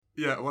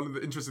Yeah, one of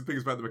the interesting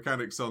things about the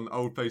mechanics on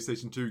old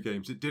PlayStation 2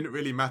 games, it didn't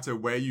really matter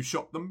where you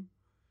shot them.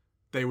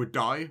 They would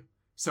die.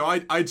 So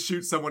I'd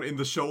shoot someone in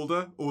the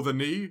shoulder or the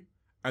knee,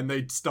 and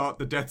they'd start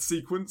the death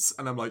sequence,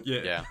 and I'm like,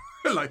 yeah.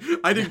 Like,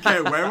 I didn't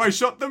care where I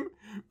shot them,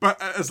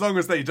 but as long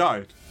as they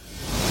died.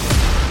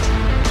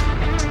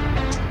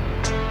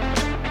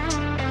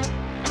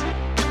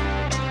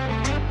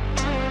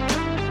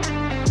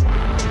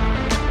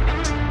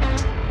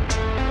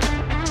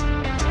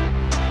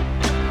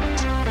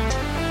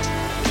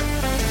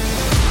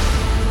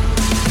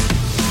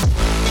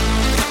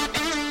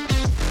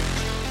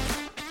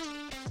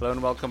 Hello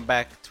and welcome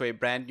back to a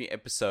brand new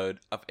episode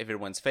of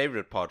everyone's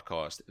favorite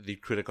podcast, the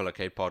Critical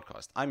Arcade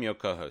Podcast. I'm your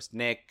co-host,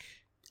 Nick.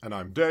 And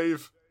I'm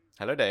Dave.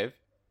 Hello, Dave.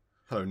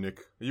 Hello, Nick.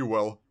 Are you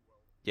well?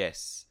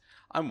 Yes,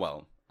 I'm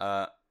well.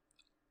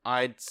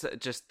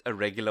 Just a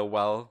regular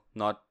well,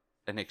 not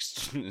an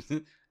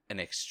an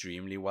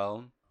extremely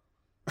well.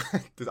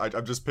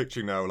 I'm just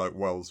picturing now, like,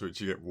 wells which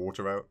you get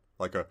water out,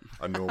 like a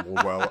normal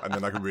well, and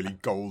then like a really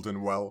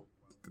golden well.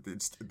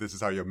 This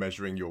is how you're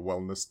measuring your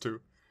wellness too.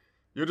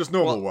 You're just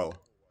normal well.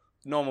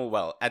 Normal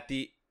well. At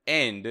the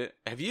end,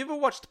 have you ever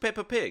watched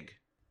Peppa Pig?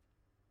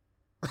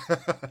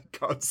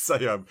 Can't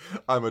say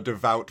I'm a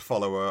devout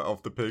follower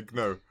of the pig.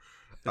 No,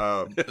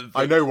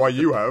 I know why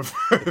you have,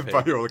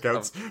 by all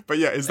accounts. But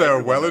yeah, is there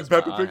a well in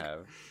Peppa Pig?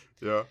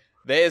 Yeah,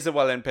 there is a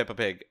well in Peppa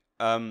Pig.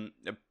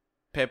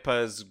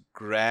 Peppa's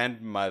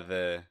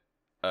grandmother,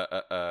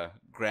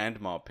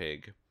 Grandma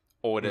Pig,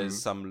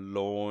 orders some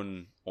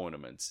lawn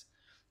ornaments,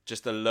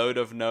 just a load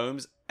of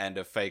gnomes and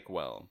a fake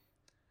well.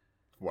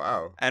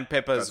 Wow. And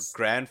Peppa's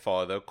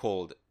grandfather,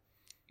 called,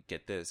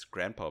 get this,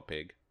 Grandpa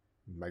Pig,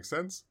 makes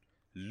sense,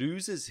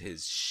 loses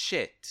his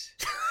shit.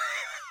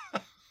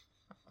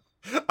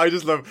 I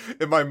just love,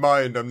 in my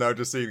mind, I'm now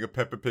just seeing a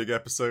Peppa Pig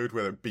episode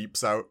where it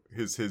beeps out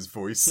his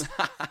voice.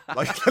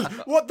 Like,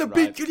 what the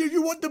beep?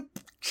 You want the...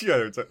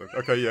 Yeah, exactly.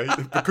 Okay, yeah,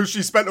 because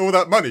she spent all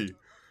that money.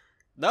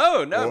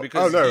 No,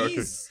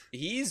 because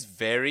he's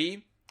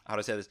very... How do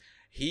I say this?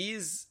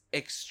 He's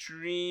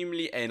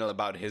extremely anal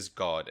about his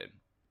garden.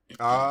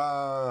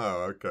 Ah,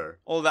 okay.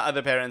 All the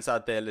other parents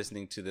out there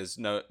listening to this,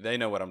 they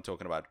know what I'm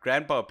talking about.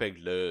 Grandpa Pig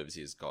loves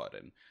his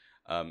garden.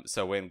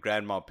 So when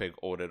Grandma Pig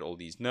ordered all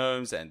these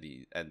gnomes and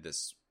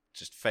this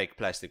just fake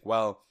plastic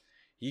well,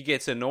 he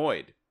gets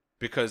annoyed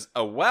because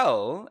a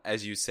well,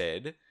 as you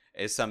said,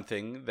 is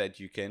something that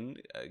you can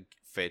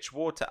fetch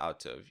water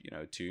out of,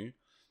 to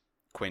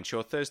quench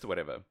your thirst or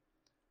whatever.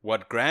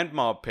 What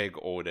Grandma Pig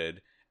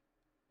ordered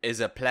is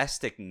a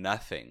plastic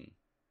nothing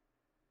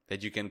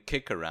that you can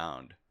kick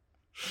around.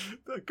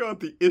 God,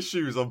 the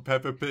issues on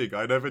Peppa Pig!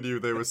 I never knew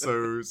they were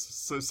so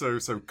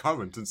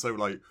current and so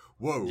like,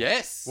 whoa.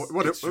 Yes,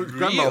 what it's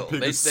Grandma real.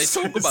 Pig They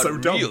talk about so real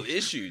dumb.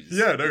 issues.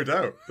 Yeah, no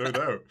doubt.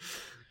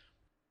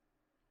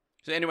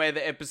 So anyway,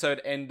 the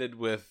episode ended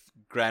with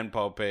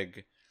Grandpa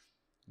Pig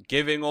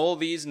giving all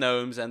these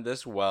gnomes and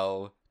this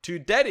well to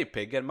Daddy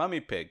Pig and Mummy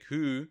Pig,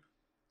 who,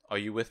 are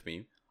you with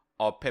me,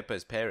 are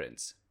Peppa's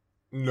parents.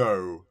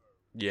 No.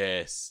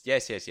 Yes.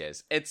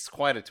 It's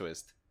quite a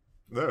twist.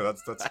 No,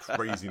 that's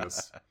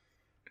craziness.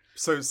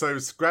 So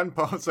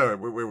Grandpa... Sorry,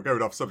 we were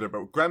going off subject,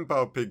 but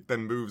Grandpa Pig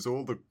then moves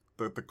all the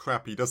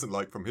crap he doesn't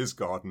like from his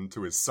garden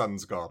to his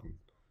son's garden.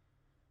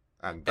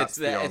 And that's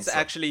the answer. It's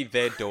actually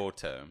their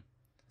daughter.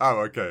 Oh,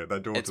 okay, their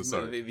daughter,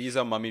 sorry. These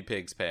are Mummy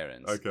Pig's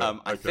parents. Okay,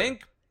 I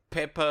think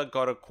Peppa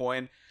got a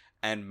coin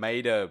and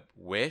made a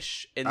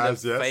wish in the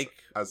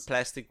fake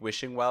plastic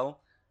wishing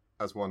well.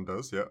 As one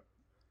does, yeah.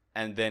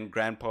 And then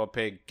Grandpa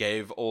Pig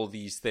gave all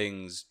these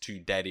things to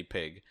Daddy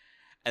Pig.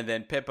 And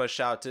then Peppa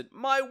shouted,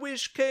 "My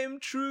wish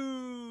came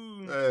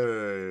true!"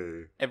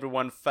 Hey.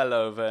 Everyone fell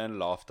over and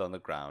laughed on the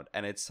ground.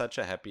 And it's such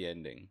a happy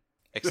ending.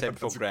 Except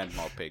for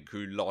Grandma Pig,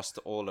 who lost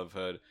all of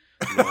her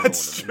lawn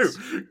That's ornaments.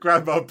 True.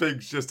 Grandma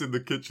Pig's just in the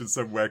kitchen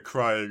somewhere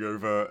crying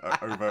over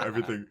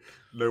everything.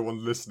 No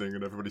one listening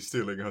and everybody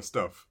stealing her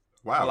stuff.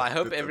 Wow. Well, I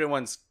hope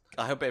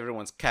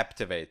everyone's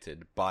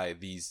captivated by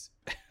these...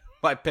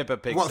 by Peppa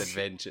Pig's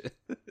adventure.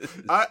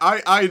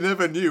 I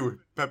never knew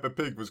Peppa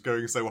Pig was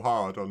going so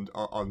hard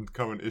on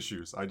current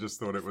issues. I just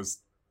thought it was,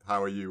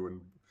 how are you?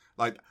 And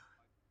like,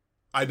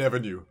 I never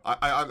knew.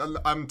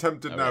 I'm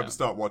tempted now to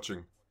start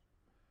watching.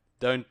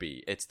 Don't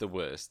be. It's the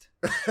worst.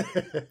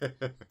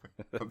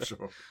 I'm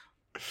sure.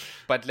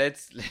 But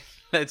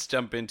let's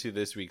jump into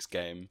this week's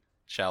game,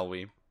 shall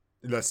we?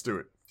 Let's do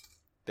it.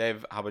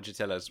 Dave, how about you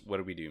tell us, what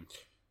do we do?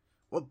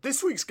 Well,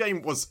 this week's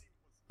game was...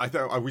 I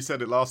thought we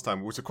said it last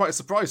time, which was quite a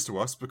surprise to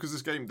us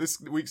because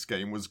this week's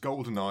game was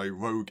GoldenEye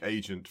Rogue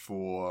Agent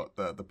for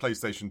the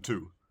PlayStation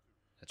 2.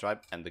 That's right,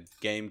 and the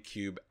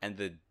GameCube and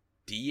the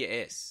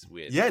DS.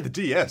 Weird. Yeah, the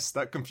DS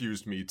that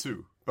confused me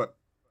too. But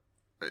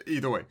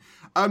either way,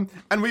 and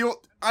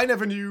I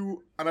never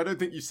knew, and I don't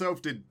think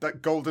yourself did,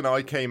 that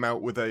GoldenEye came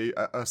out with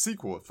a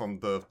sequel from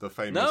the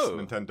famous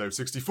Nintendo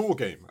 64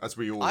 game, as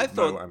we all know. I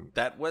thought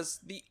that was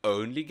the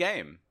only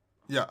game.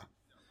 Yeah.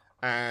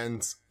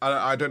 And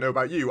I don't know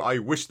about you, I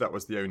wish that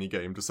was the only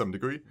game to some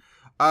degree.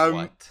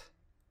 What?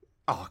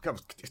 Oh, come.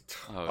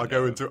 Oh, I'll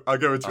go into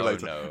it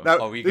later. No. Now,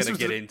 Are we going to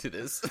get into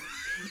this?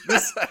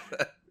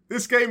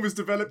 This game was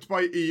developed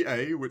by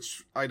EA,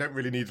 which I don't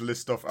really need to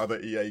list off other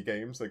EA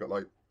games. They got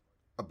like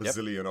a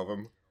bazillion of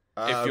them.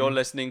 If you're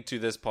listening to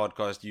this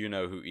podcast, you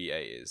know who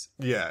EA is.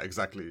 Yeah,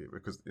 exactly.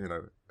 Because,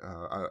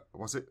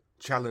 was it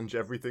Challenge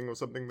Everything or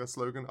something, their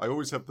slogan? I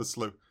always have the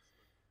slogan.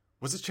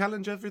 Was it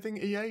Challenge Everything,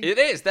 EA? It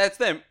is. That's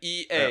them.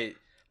 EA. Yeah.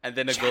 And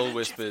then a girl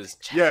whispers.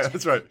 Yeah,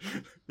 that's right.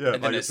 Yeah,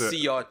 and then a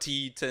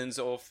CRT turns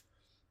off.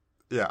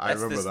 Yeah, I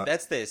remember that.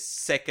 That's their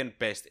second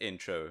best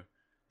intro.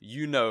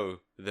 You know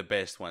the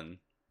best one.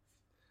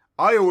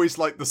 I always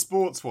like the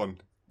sports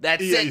one.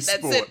 That's EA it.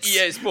 Sports. That's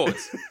it. EA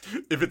Sports.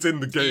 If it's in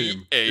the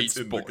game, EA it's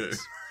Sports. in the game.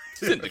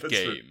 It's in the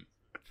game.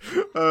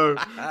 Oh,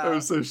 that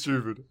was so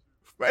stupid.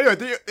 But anyway,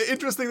 the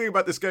interesting thing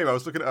about this game, I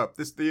was looking it up.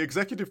 The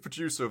executive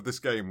producer of this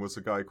game was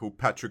a guy called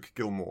Patrick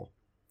Gilmore,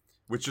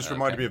 which just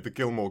reminded me of the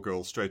Gilmore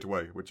Girls straight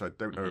away, which I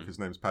don't know if his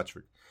name's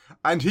Patrick.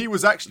 And he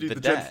was actually the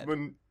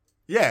gentleman.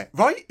 Yeah,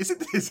 right? Is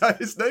that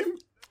his name?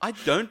 I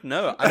don't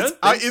know.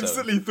 I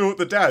instantly thought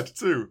the dad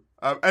too.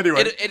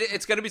 Anyway,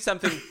 it's going to be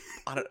something.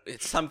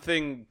 It's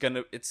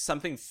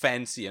something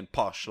fancy and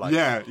posh, like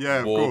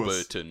of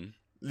Warburton.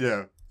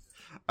 Yeah.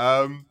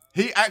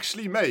 He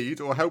actually made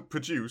or helped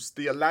produce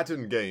the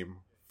Aladdin game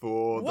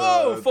for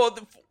for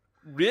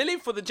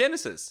the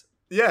Genesis.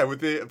 Yeah,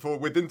 was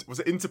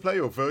it Interplay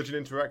or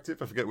Virgin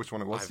Interactive? I forget which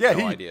one it was. I have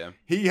no idea.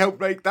 He helped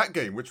make that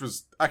game, which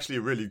was actually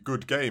a really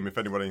good game. If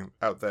anybody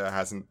out there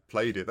hasn't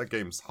played it, that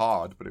game's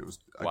hard, but it was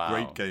a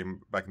great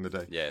game back in the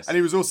day. Yes, and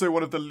he was also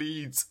one of the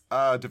lead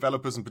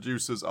developers and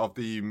producers of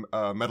the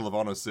Medal of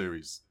Honor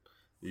series.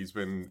 He's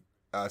been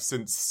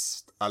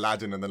since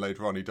Aladdin, and then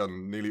later on, he'd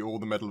done nearly all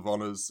the Medal of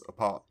Honors.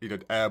 He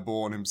did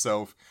Airborne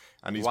himself,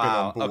 and he's been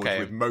on board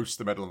with most of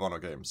the Medal of Honor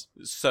games.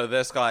 So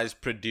this guy's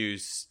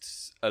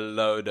produced a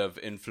load of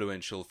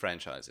influential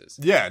franchises.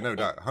 Yeah, no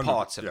doubt.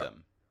 Parts of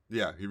them.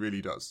 Yeah, he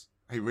really does.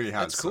 He really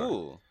has. That's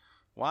cool.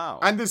 Wow.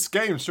 And this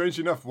game,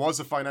 strangely enough, was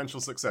a financial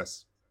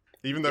success.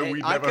 Even though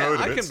we'd never heard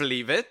of it. I can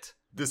believe it.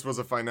 This was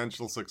a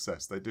financial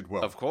success. They did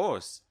well. Of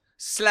course.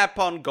 Slap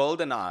on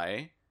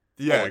GoldenEye.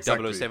 Yeah, or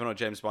exactly. 007 or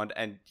James Bond,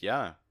 and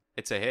yeah,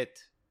 it's a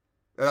hit.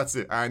 That's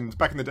it. And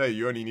back in the day,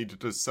 you only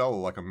needed to sell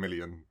like 1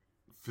 million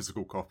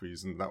physical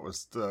copies, and that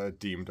was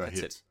deemed a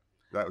hit.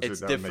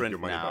 It's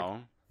different now.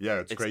 Back. Yeah,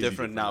 it's crazy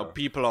different now.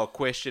 People are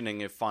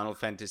questioning if Final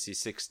Fantasy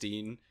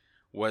 16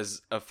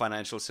 was a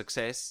financial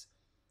success.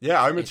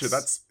 Yeah, I'm into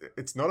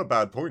it's not a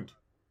bad point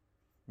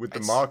with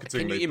the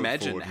marketing. Can you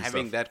imagine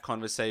having that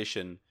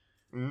conversation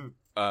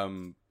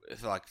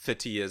like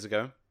 30 years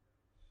ago?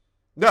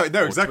 No,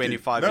 exactly.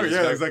 25 years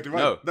ago? Exactly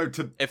right. No,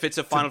 if it's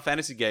a Final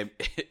Fantasy game,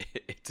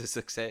 it's a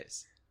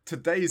success.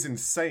 Today's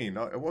insane.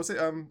 Was it?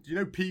 You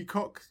know,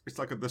 Peacock? It's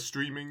like the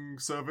streaming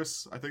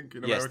service, I think.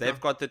 In America. Yes, they've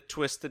got the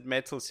Twisted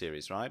Metal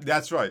series, right?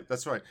 That's right.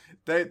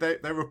 They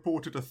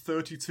reported a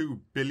 $32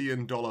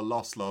 billion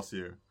loss last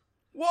year.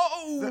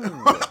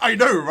 Whoa! I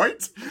know,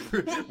 right?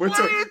 What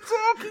are you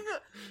talking?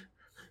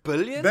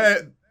 Billion?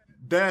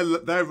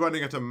 They're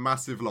running at a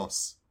massive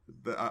loss.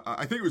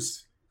 I think it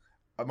was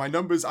my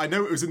numbers. I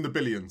know it was in the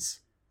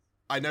billions.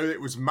 I know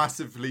it was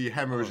massively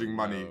hemorrhaging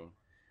money.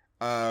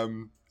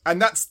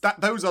 And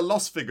those are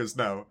loss figures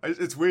now.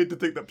 It's weird to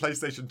think that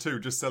PlayStation 2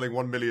 just selling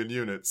 1 million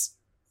units,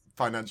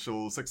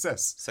 financial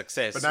success.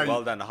 But now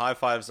well done. High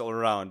fives all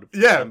around.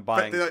 Yeah,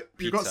 but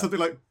you've got something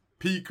like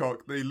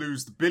Peacock, they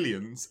lose the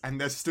billions,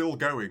 and they're still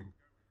going.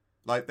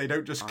 Like, they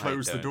don't just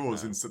close the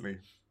doors instantly.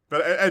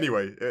 But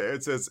anyway,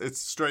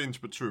 it's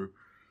strange but true.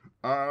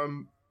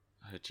 Oh,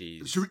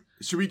 jeez.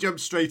 Should we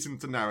jump straight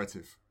into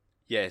narrative?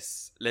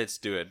 Yes, let's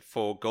do it.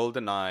 For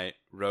GoldenEye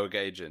Rogue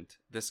Agent,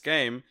 this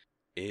game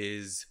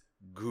is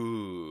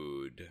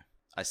good.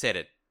 I said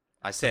it.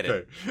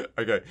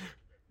 Okay.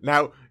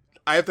 Now,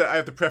 I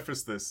have to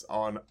preface this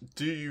on,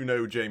 do you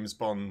know James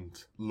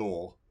Bond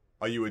lore?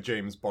 Are you a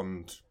James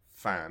Bond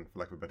fan, for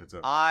lack of a better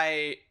term?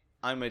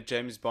 I'm a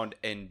James Bond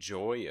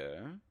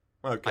enjoyer.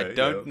 Okay. I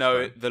don't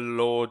know the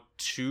lore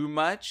too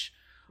much,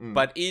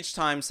 but each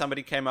time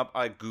somebody came up,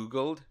 I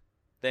Googled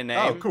their name.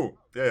 Oh, cool.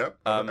 Yeah.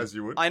 As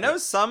you would. I know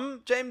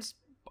some James...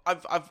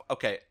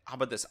 Okay, how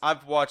about this?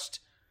 I've watched,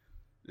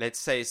 let's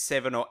say,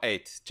 7 or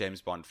 8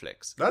 James Bond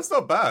flicks. That's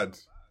not bad.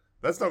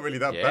 That's not really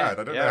that bad.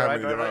 I don't know how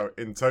many there are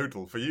in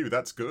total. For you,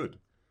 that's good.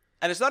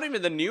 And it's not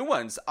even the new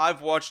ones.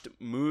 I've watched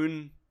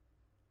Moon...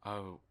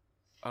 Oh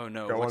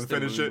no. Go on,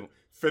 finish it.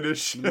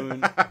 Finish.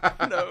 Moon...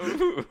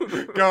 No.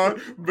 Go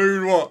on.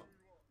 Moon what?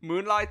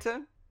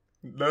 Moonlighter?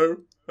 No.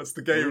 That's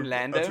the game.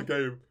 Moonlander? That's a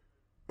game.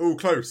 Oh,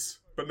 close.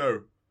 But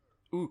no.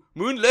 Ooh,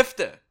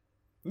 Moonlifter.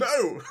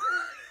 No.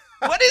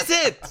 What is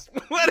it?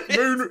 What is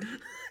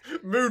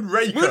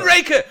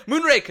Moonraker.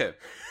 Moonraker.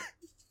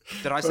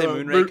 Did I say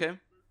Moonraker?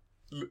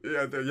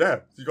 Yeah.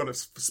 You got it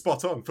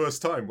spot on.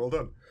 First time. Well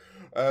done.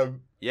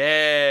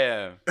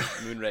 Yeah.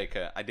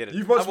 Moonraker. I did it.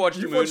 I've watched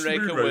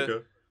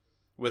Moonraker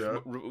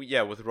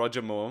with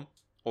Roger Moore.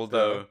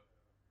 Although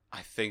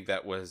I think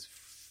that was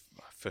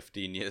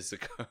 15 years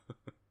ago.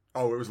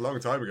 Oh, it was a long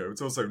time ago.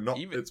 It's also not.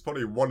 It's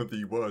probably one of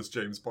the worst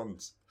James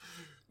Bonds.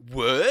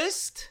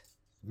 Worst?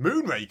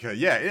 Moonraker,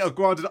 yeah.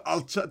 Granted,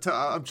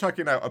 I'm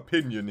chucking out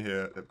opinion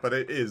here, but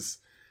it is.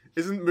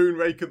 Isn't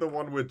Moonraker the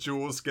one where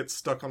Jaws gets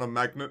stuck on a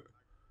magnet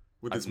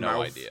with his mouth?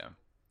 No idea.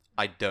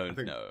 I don't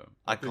know.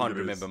 I can't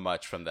remember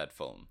much from that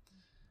film.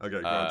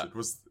 Okay, granted.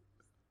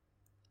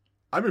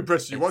 I'm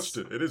impressed you watched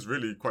it. It is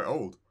really quite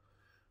old.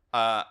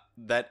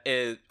 That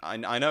is, I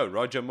know,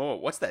 Roger Moore.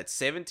 What's that,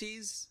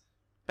 70s?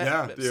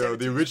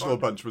 The original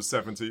bunch was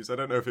 70s. I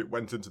don't know if it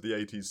went into the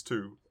 80s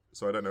too,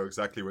 so I don't know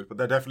exactly which, but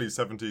they're definitely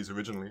 70s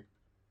originally.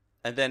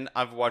 And then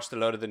I've watched a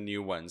lot of the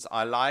new ones.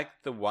 I like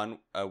the one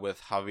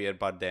with Javier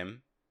Bardem.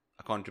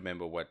 I can't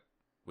remember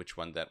which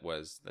one that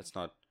was. That's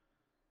not...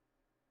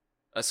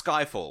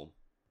 Skyfall.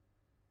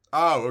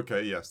 Oh,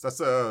 okay, yes.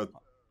 That's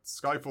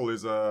Skyfall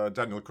is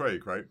Daniel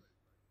Craig, right?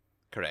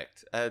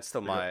 Correct. It's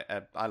still I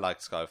like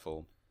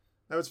Skyfall.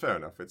 No, it's fair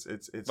enough.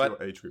 It's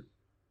your age group.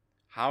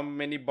 How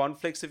many Bond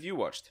flicks have you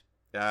watched?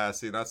 Yeah,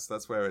 see,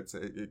 that's where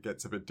it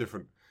gets a bit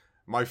different.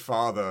 My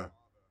father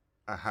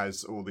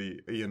has all the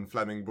Ian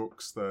Fleming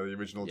books, the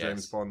original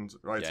James Bond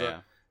writer. Yeah.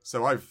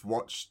 So I've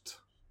watched,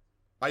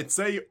 I'd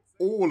say,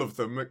 all of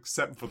them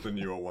except for the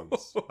newer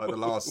ones. Like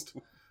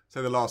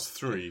the last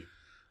 3.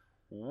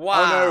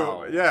 Wow.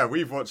 Oh, no. Yeah,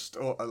 we've watched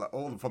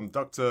all from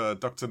Dr.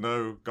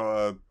 No,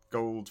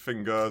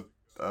 Goldfinger,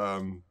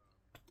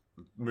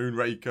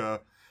 Moonraker.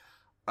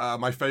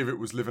 My favourite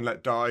was Live and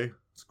Let Die.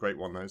 It's a great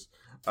one, those.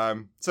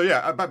 So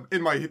yeah,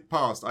 in my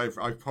past, I've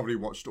probably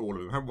watched all of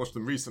them. I haven't watched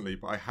them recently,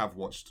 but I have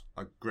watched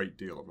a great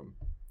deal of them.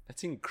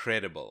 That's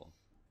incredible.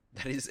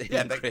 That is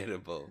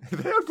incredible.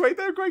 They are great.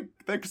 They're great.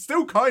 They're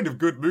still kind of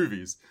good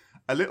movies.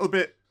 A little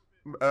bit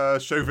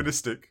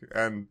chauvinistic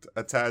and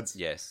a tad.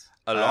 Yes,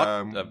 a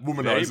lot.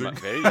 Womanizing.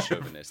 Very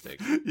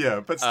chauvinistic. Yeah,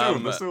 but still,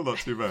 they're still not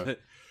too bad.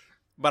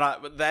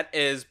 But that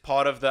is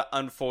part of the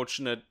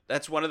unfortunate.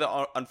 That's one of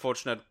the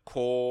unfortunate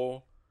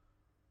core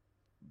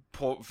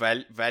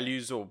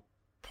values or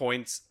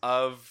points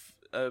of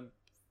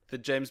the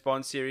James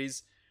Bond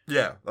series.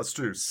 Yeah, that's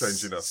true.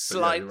 Strange enough,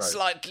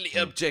 slightly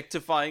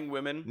objectifying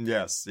women.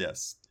 Yes.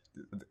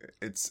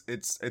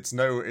 It's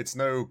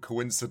no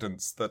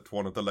coincidence that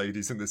one of the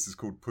ladies in this is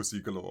called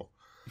Pussy Galore.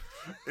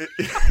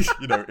 It's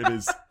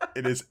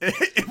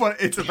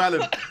a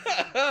valid.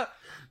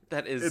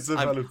 It's a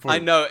valid point. I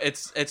know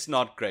it's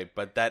not great,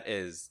 but that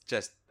is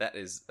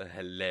a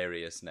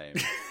hilarious name.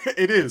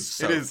 It is.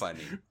 So it is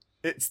funny.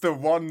 It's the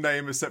one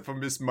name, except for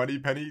Miss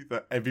Moneypenny,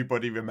 that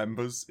everybody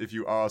remembers. If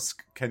you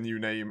ask, can you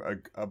name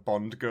a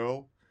Bond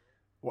girl?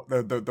 What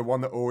the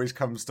one that always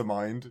comes to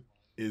mind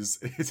is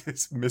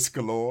Miss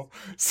Galore.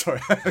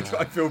 Sorry,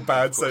 I feel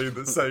bad saying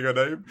her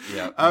name.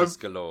 Yeah, Miss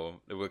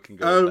Galore. We can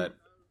go with that.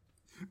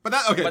 But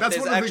that's one of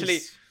the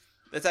things.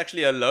 There's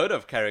actually a load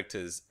of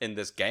characters in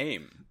this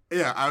game.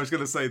 Yeah, I was going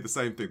to say the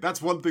same thing.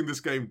 That's one thing this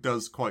game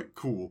does quite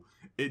cool.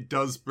 It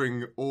does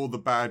bring all the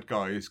bad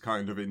guys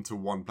kind of into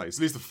one place.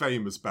 At least the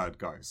famous bad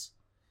guys.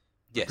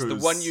 Yes, the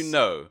one you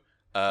know.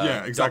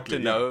 Yeah, exactly.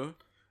 Dr. No,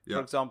 for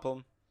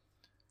example.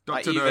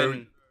 Dr.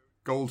 No,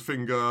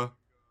 Goldfinger,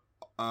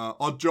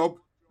 Oddjob.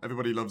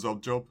 Everybody loves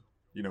Oddjob.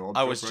 You know Oddjob,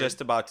 I was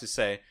just about to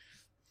say,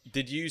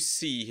 did you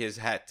see his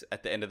hat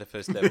at the end of the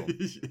first level?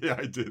 Yeah,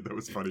 I did. That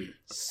was funny.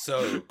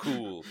 So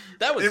cool.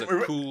 That was a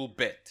cool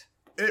bit.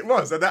 It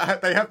was, and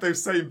they have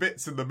those same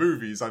bits in the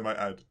movies, I might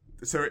add.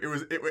 So it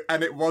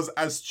was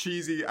as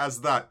cheesy as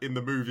that in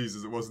the movies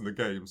as it was in the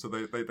game. So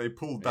they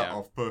pulled that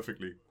off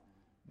perfectly.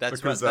 That's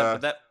because,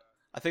 I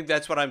think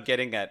that's what I'm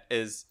getting at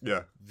is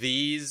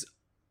these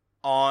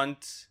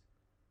aren't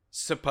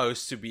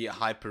supposed to be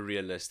hyper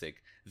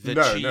realistic. The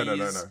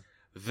cheese,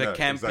 the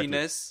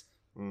campiness,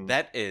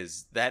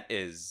 exactly.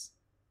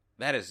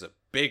 that is a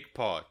big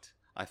part,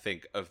 I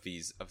think, of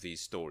these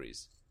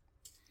stories.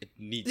 It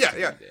needs to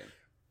be there.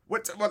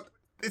 Well,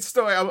 this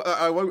story,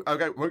 I won't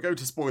go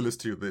into spoilers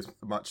to this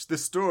much.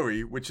 This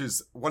story, which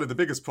is one of the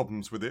biggest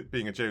problems with it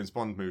being a James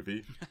Bond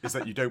movie, is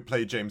that you don't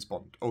play James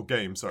Bond. Or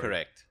game, sorry.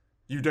 Correct.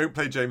 You don't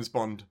play James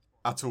Bond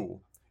at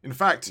all. In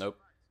fact, nope.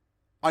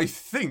 I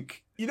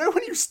think, you know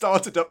when you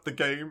started up the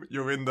game,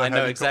 you're in the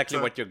helicopter? I know exactly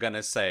what you're going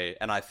to say,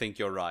 and I think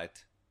you're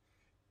right.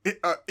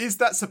 Is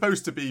that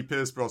supposed to be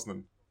Pierce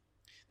Brosnan?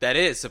 That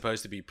is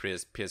supposed to be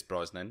Pierce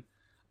Brosnan.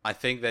 I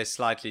think they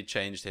slightly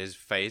changed his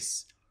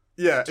face.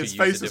 Yeah, his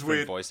face is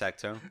weird. Voice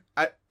actor,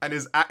 and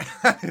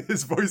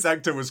his voice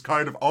actor was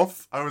kind of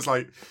off. I was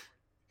like,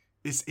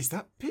 "Is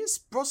that Pierce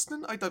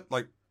Brosnan?" I don't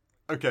like.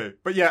 Okay,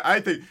 but yeah, I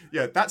think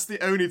that's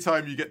the only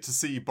time you get to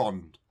see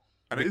Bond,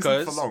 and it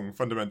isn't for long,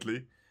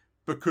 fundamentally,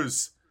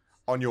 because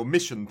on your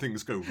mission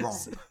things go wrong.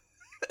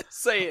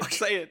 Say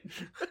it.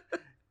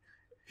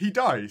 He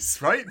dies,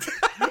 right?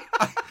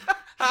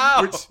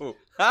 How?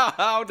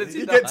 How does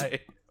he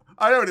die?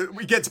 I don't know.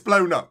 He gets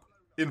blown up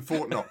in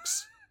Fort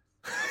Knox.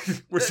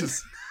 Which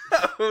is...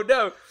 Oh,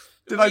 no.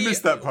 Did I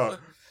miss that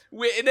part?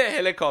 We're in a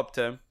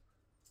helicopter.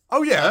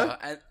 Oh,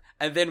 yeah?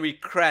 And then we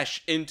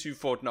crash into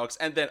Fort Knox.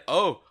 And then,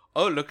 oh,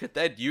 look at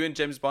that. You and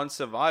James Bond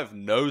survive.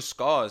 No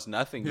scars,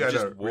 nothing. You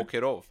just walk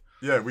it off.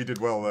 Yeah, we did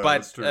well there. But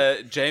That's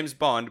true. James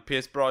Bond,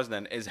 Pierce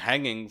Brosnan, is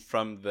hanging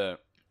from the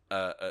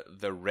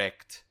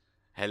wrecked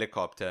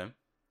helicopter.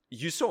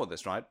 You saw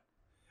this, right?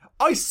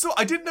 I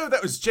didn't know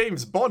that was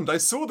James Bond. I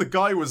saw the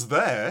guy was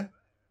there.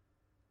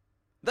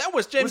 That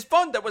was James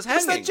Bond that was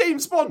hanging. Was that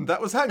James Bond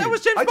that was hanging? That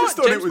was James I Bond. just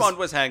thought James Bond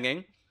was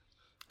hanging.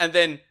 And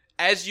then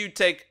as you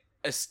take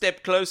a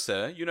step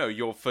closer,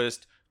 your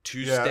first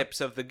two steps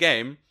of the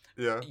game,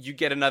 you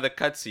get another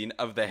cutscene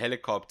of the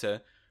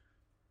helicopter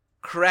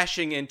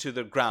crashing into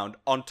the ground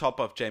on top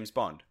of James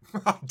Bond.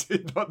 I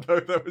did not know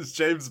that was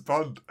James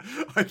Bond.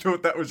 I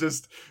thought that was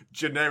just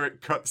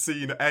generic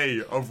cutscene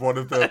A of one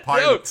of the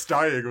pilots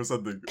dying or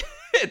something.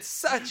 It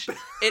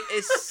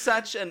is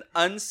such an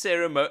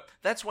unceremonious.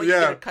 That's why you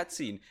get a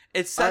cutscene.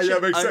 It's such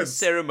an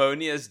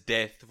unceremonious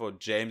death for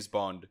James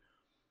Bond.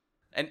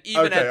 And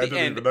even at the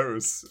end,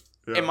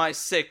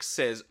 MI6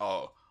 says,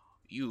 "Oh,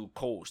 you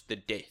caused the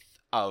death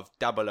of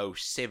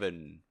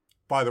 007."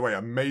 By the way,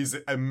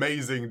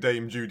 amazing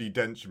Dame Judi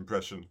Dench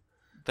impression.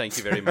 Thank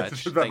you very much.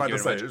 Thank you very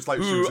much. It's like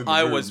who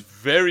I was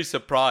very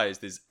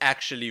surprised is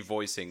actually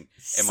voicing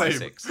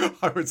MI6. Same.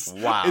 I was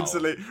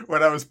instantly,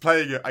 when I was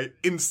playing it, I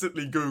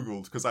instantly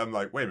Googled, because I'm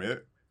like, wait a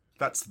minute,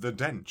 that's the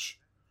Dench.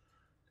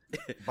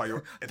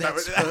 That's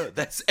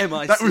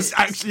MI6. That was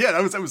actually,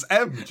 that was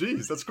M.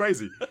 Jeez, that's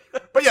crazy.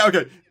 But yeah,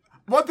 okay.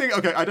 One thing,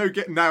 I don't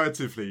get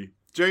narratively.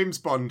 James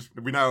Bond,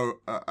 we now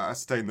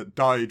ascertain that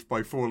died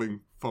by falling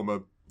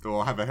from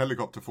or have a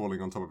helicopter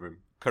falling on top of him.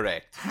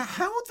 Correct.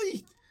 How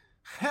the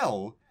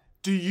hell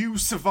do you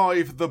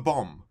survive the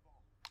bomb?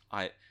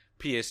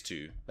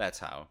 PS2, that's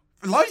how.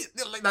 Ladies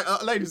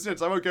and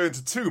gents, I won't go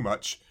into too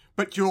much,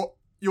 but you're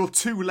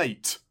too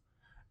late.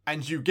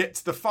 And you get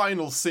to the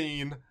final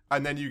scene,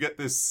 and then you get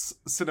this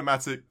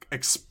cinematic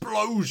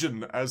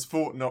explosion as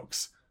Fort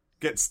Knox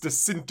gets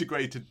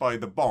disintegrated by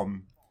the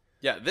bomb.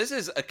 Yeah, this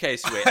is a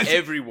case where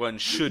everyone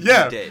should be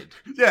dead.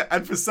 Yeah,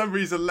 and for some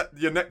reason,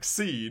 your next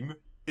scene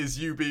is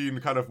you being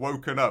kind of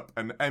woken up,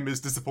 and M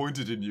is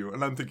disappointed in you,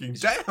 and I'm thinking,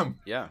 damn,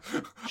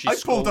 I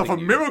pulled off a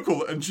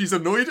miracle, and she's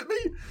annoyed at me.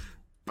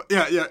 But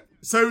yeah.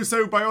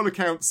 So by all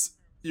accounts,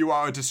 you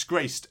are a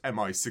disgraced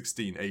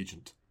MI16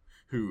 agent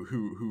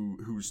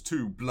who's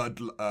too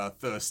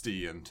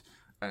bloodthirsty and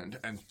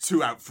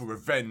too out for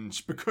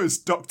revenge because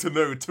Dr.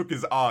 No took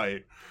his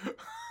eye.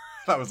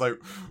 I was like,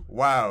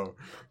 wow,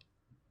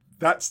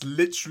 that's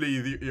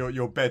literally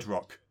your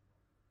bedrock.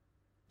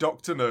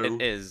 Dr. No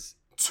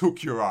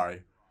took your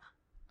eye.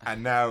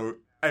 And now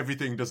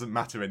everything doesn't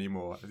matter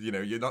anymore.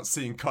 You're not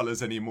seeing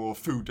colours anymore.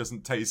 Food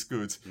doesn't taste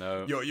good.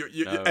 No. You're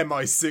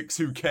MI6.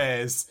 Who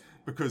cares?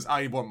 Because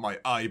I want my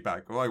eye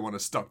back, or I want to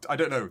stuck. I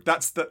don't know.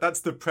 That's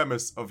the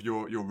premise of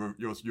your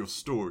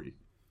story.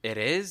 It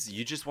is.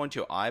 You just want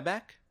your eye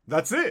back.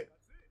 That's it.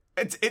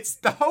 It's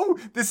the whole.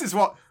 This is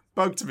what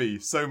bugged me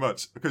so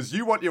much, because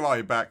you want your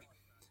eye back.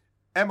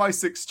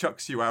 MI6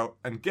 chucks you out,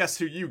 and guess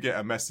who you get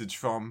a message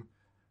from?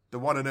 The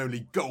one and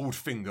only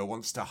Goldfinger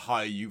wants to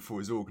hire you for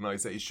his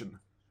organisation.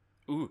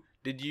 Ooh,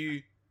 do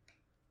you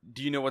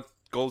know what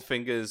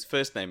Goldfinger's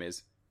first name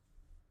is?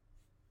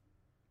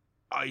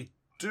 I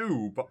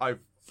do, but I've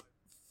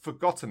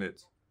forgotten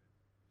it.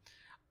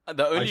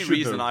 The only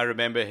reason I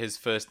remember his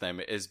first name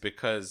is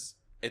because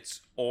it's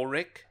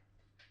Auric.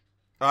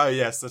 Ah,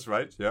 yes, that's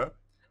right, yeah.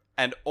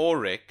 And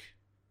Auric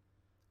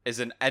is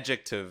an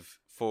adjective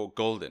for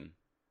golden.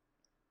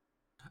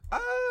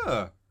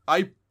 Ah,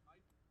 I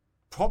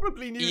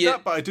probably knew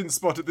that, but I didn't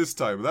spot it this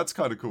time. That's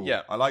kind of cool.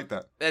 Yeah. I like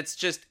that.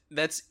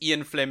 That's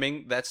Ian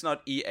Fleming. That's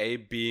not EA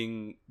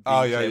being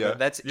clever. Yeah.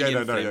 That's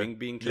Ian Fleming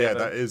being clever. Yeah,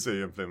 that is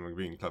Ian Fleming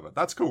being clever.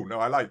 That's cool. No,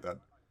 I like that.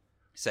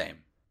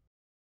 Same.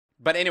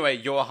 But anyway,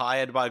 you're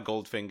hired by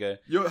Goldfinger.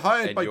 You're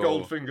hired by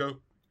Goldfinger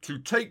to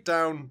take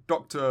down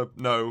Dr.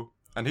 No,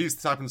 and he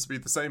happens to be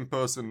the same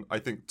person, I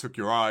think, took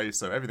your eye,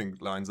 so everything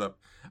lines up.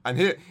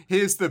 And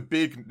here's the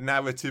big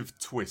narrative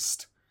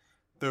twist.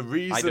 The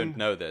reason... I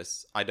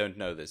don't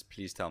know this.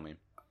 Please tell me.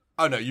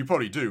 Oh, no, you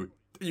probably do.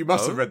 You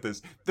must have read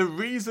this. The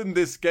reason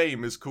this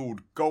game is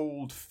called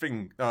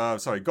GoldenEye...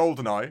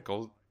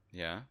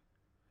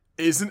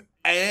 isn't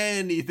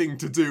anything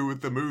to do with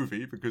the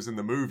movie, because in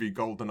the movie,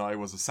 GoldenEye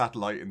was a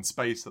satellite in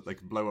space that they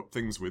can blow up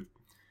things with.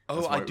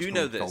 Oh, I do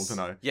know this.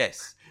 GoldenEye.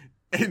 Yes.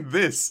 In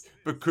this,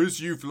 because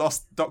you've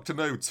lost Dr.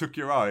 No took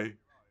your eye,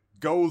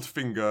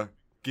 Goldfinger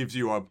gives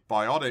you a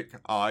bionic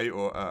eye,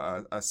 or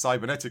a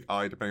cybernetic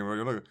eye, depending on what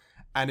you know.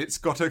 And it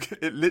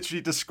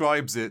literally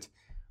describes it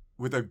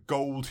with a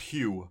gold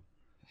hue.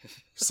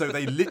 So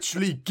they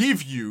literally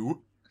give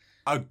you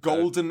a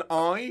golden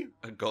eye.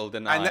 A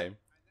golden eye.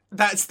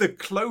 That's the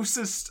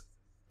closest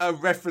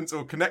reference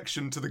or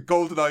connection to the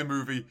GoldenEye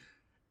movie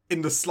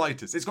in the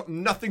slightest. It's got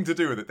nothing to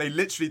do with it. They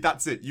literally,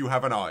 that's it. You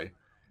have an eye.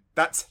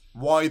 That's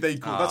why they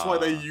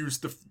use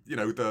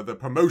the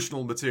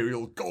promotional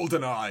material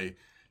GoldenEye.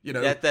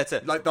 That's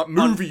it. Like that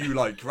movie you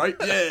like, right?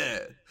 Yeah.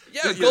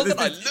 Yeah,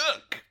 GoldenEye.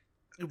 Look.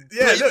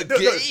 Yeah, look,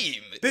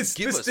 game.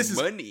 Give us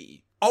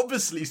money.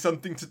 Obviously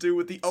something to do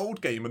with the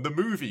old game and the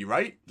movie,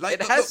 right?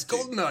 Like, it has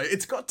GoldenEye.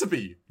 It's got to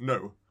be.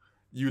 No.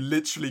 You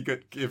literally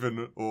get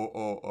given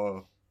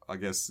or I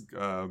guess,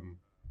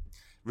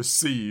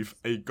 receive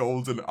a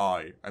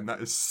GoldenEye, and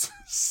that is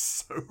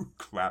so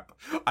crap.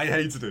 I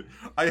hated it.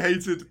 I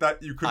hated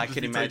that you couldn't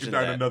just be taking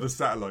down another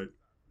satellite.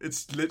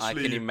 It's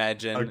literally I can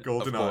imagine, a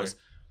GoldenEye.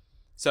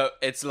 So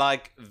it's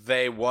like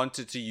they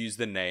wanted to use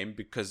the name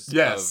because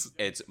of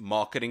its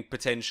marketing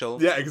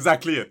potential. Yeah,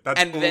 exactly it.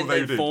 That's and all then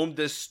they did. formed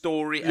the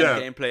story and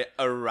gameplay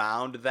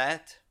around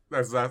that.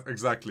 That's that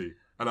exactly.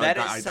 And that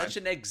is such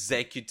an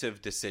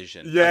executive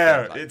decision.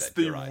 Yeah, it's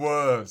the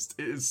worst.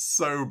 It is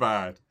so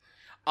bad.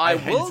 I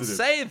will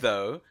say,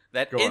 though,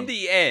 that in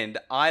the end,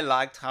 I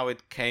liked how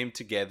it came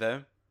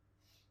together.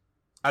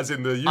 As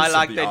in the use I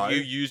like of the that eye.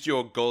 you used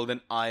your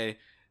golden eye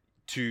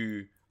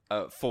to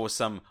for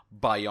some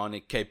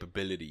bionic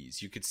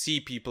capabilities. You could see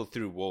people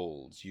through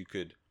walls. You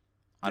could,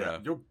 I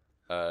don't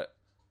know.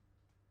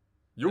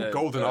 Your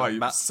golden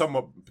eye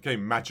somewhat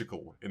became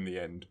magical in the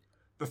end.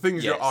 The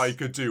things your eye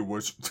could do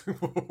was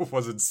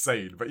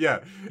insane, but yeah,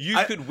 you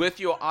could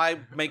with your eye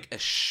make a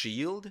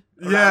shield.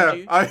 Yeah,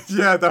 you.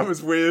 That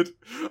was weird.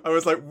 I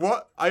was like,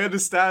 what? I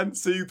understand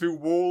seeing through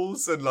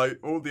walls and like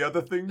all the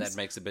other things. That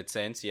makes a bit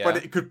sense, yeah. But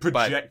it could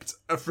project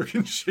a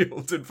freaking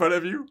shield in front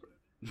of you.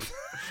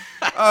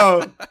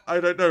 Oh, I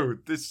don't know.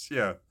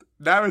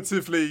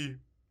 Narratively,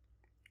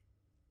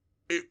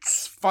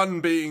 it's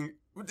fun being.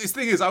 This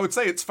thing is, I would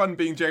say it's fun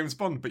being James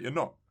Bond, but you're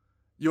not.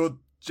 You're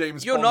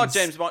not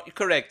James Bond. You're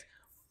correct.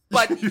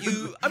 But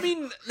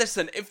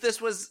listen, if this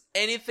was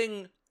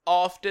anything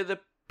after the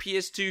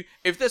PS2,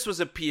 if this was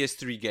a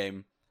PS3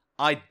 game,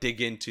 I'd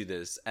dig into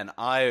this and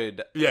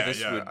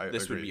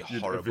this would be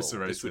horrible.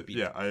 This would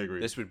be, I agree.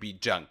 This would be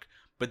junk.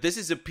 But this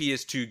is a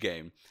PS2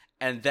 game,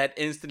 and that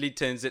instantly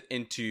turns it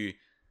into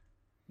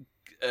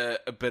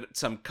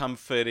some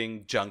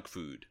comforting junk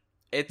food.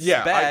 It's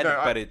bad,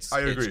 but it's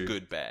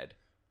good bad.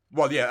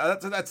 Well, yeah,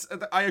 that's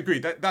I agree.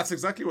 That's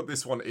exactly what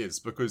this one is,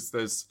 because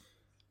there's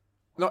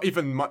not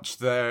even much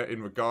there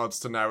in regards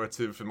to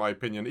narrative, in my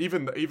opinion.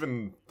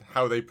 Even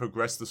how they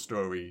progress the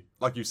story,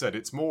 like you said,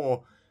 it's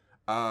more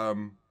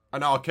an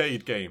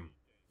arcade game,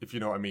 if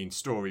you know what I mean,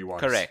 story-wise.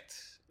 Correct.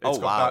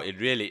 It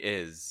really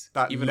is.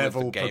 That even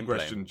level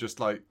progression, just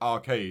like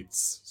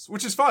arcades,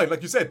 which is fine.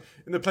 Like you said,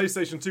 in the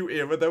PlayStation 2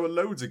 era, there were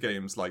loads of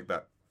games like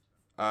that.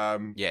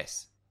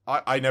 Yes.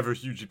 I never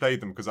hugely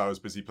played them because I was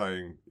busy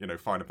playing,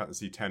 Final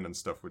Fantasy X and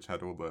stuff, which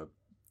had all the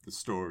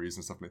stories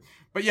and stuff.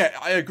 But yeah,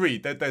 I agree.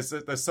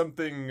 There's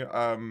something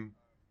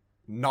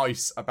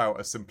nice about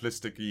a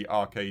simplistic-y,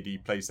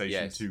 arcadey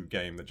PlayStation 2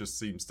 game that just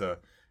seems to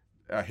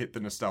hit the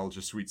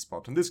nostalgia sweet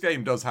spot. And this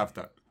game does have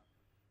that.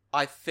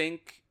 I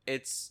think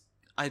it's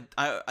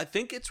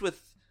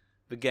with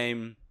the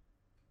game,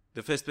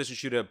 the first-person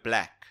shooter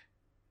Black.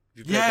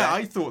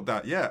 I thought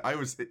that. Yeah,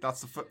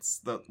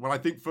 when I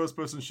think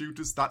first-person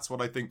shooters, that's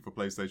what I think for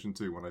PlayStation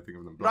 2 when I think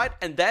of them. Right,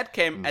 and that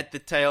came at the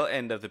tail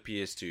end of the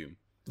PS2.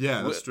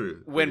 Yeah, that's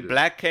true. When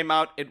Black came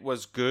out, it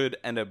was good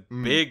and a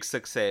big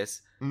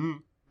success.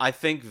 I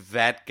think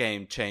that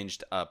game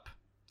changed up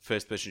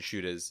first-person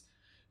shooters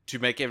to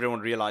make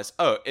everyone realize,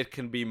 it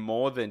can be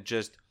more than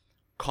just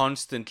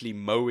constantly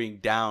mowing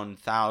down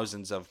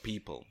thousands of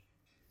people.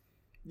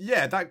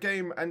 Yeah, that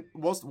game, and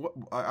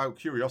out of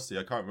curiosity,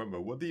 I can't remember.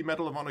 Were the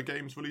Medal of Honor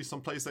games released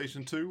on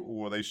PlayStation 2, or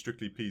were they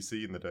strictly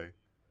PC in the day?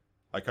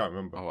 I can't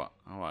remember.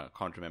 I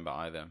can't remember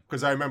either.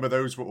 Because I remember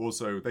those were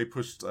also, they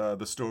pushed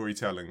the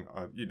storytelling.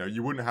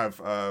 You wouldn't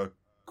have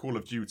Call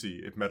of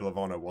Duty if Medal of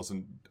Honor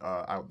wasn't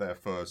out there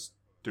first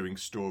doing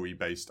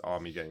story-based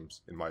army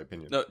games, in my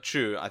opinion. No,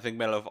 true. I think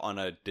Medal of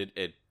Honor did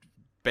it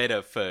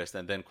better first,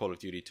 and then Call of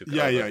Duty took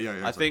over.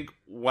 Yeah. I think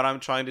what I'm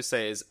trying to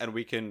say is, and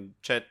we can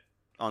chat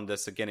on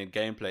this again in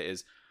gameplay,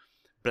 is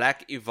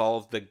Black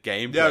evolved the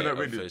gameplay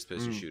of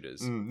first-person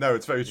shooters. No,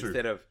 it's very true.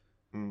 Instead of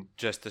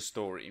just the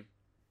story.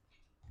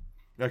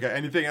 Okay,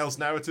 anything else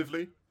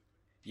narratively?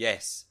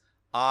 Yes.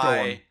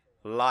 I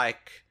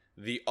like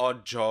the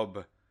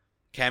Oddjob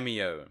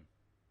cameo.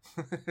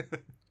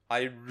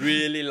 I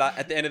really like,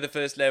 at the end of the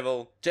first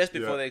level, just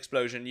before the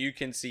explosion, you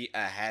can see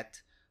a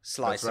hat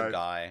slice a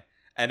guy,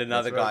 and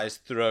another guy is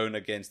thrown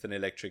against an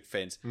electric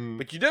fence.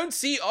 But you don't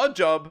see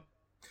Oddjob.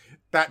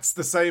 That's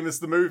the same as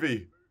the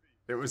movie.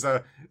 There was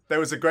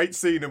a great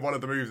scene in one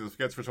of the movies, I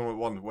forget which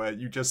one, where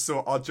you just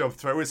saw Oddjob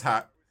throw his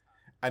hat,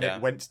 and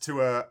it went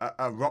to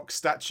a rock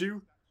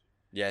statue.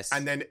 Yes.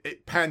 And then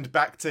it panned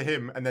back to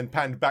him, and then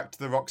panned back to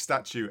the rock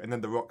statue, and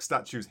then the rock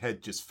statue's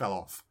head just fell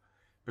off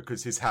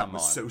because his hat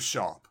was so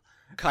sharp.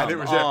 Come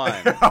on.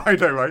 I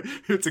know, right?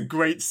 It's a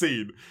great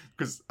scene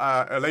because,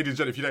 ladies and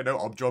gentlemen, if you don't know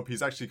Oddjob,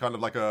 he's actually kind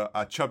of like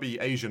a chubby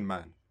Asian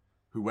man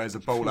who wears a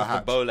bowler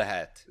hat. A bowler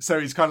hat.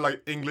 So he's kind of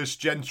like English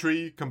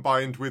gentry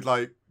combined with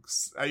like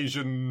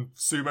Asian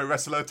sumo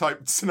wrestler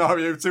type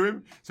scenario to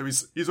him. So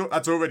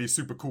that's already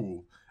super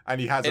cool.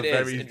 And he has a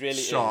very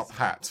sharp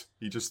hat.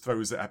 He just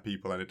throws it at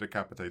people and it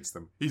decapitates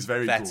them. He's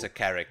very cool. That's a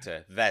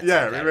character.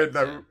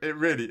 It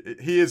really,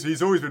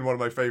 he's always been one of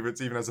my favorites,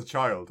 even as a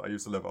child. I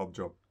used to love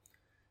Oddjob.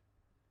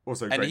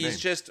 Also, and he's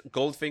just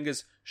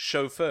Goldfinger's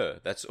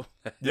chauffeur. That's all.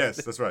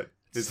 Yes, that's right.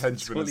 His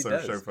henchman and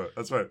chauffeur.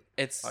 That's right.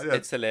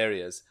 It's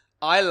hilarious.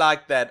 I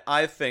like that.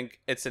 I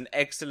think it's an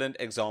excellent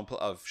example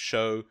of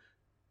show,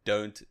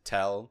 don't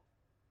tell.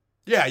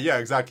 Yeah,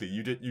 exactly.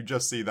 You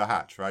just see the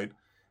hatch, right?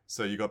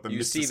 So you got the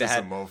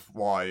mysticism of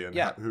why and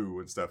who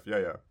and stuff.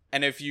 Yeah.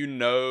 And if you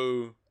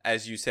know,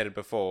 as you said it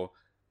before,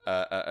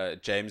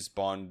 James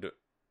Bond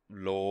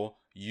lore,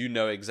 you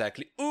know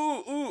exactly.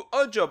 Ooh,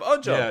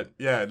 Oddjob.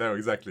 Yeah, no,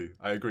 exactly.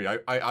 I agree.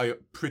 I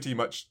pretty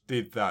much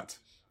did that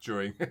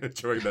during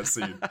that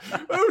scene.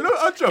 Oh look,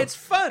 Oddjob. It's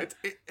fun.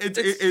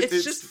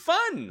 It's just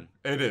fun.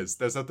 It is.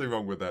 There's nothing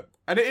wrong with that.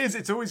 And it is.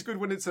 It's always good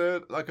when it's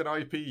like an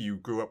IP you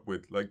grew up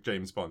with, like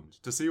James Bond.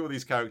 To see all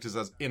these characters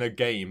as in a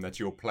game that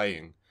you're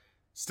playing,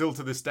 still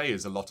to this day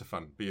is a lot of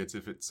fun. Be it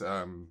if it's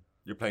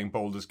you're playing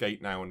Baldur's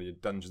Gate now and your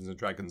Dungeons and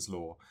Dragons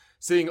lore.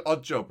 Seeing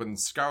Oddjob and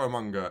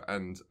Scaramanga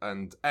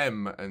and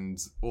M and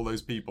all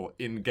those people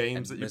in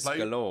games that you play.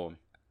 Galore.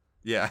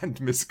 Yeah, and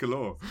Miss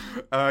Galore.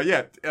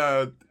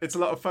 It's a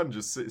lot of fun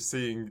just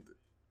seeing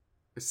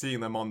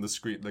them on the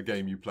screen, the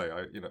game you play.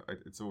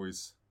 It's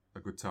always a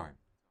good time.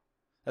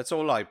 That's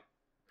all I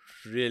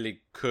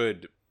really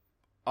could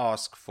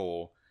ask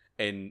for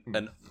in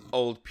an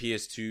old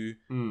PS2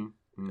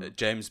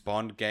 James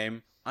Bond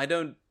game. I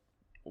don't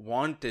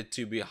want it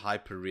to be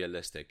hyper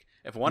realistic.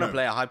 If I want to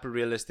play a hyper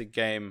realistic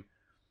game,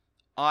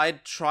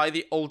 I'd try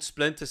the old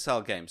Splinter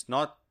Cell games,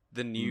 not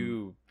the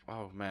new.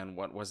 Oh man,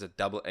 what was it?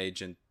 Double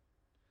Agent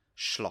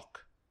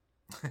schlock.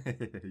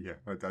 Yeah,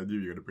 I knew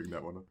you were going to bring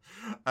that one up.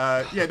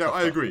 I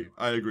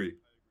agree.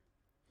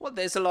 Well,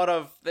 there's a lot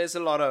of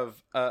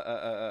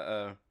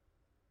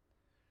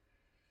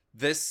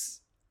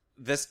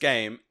this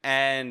game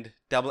and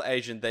Double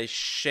Agent. They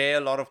share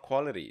a lot of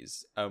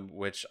qualities,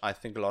 which I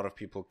think a lot of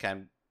people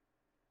can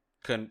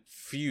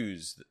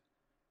confuse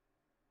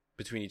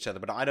between each other.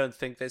 But I don't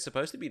think they're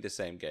supposed to be the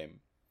same game.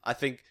 I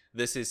think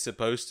this is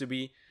supposed to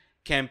be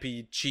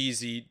campy,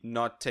 cheesy,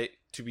 not to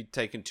be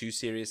taken too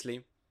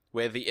seriously,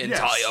 where the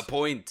entire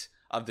point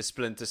of the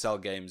Splinter Cell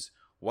games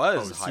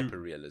was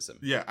hyper-realism.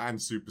 Yeah,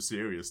 and super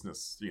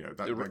seriousness.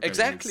 That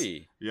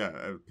exactly.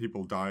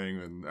 People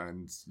dying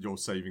and you're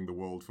saving the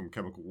world from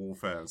chemical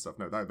warfare and stuff.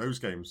 No, those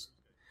games.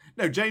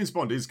 No, James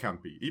Bond is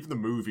campy. Even the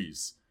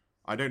movies.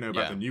 I don't know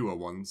about the newer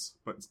ones,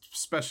 but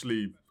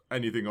especially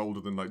anything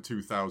older than like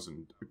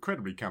 2000,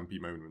 incredibly campy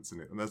moments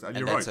in it. And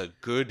you're right. That's a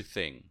good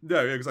thing.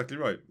 No, you're exactly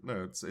right.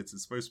 No, it's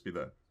supposed to be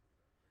there.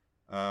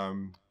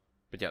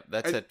 But yeah,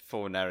 that's it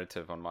for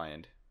narrative on my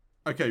end.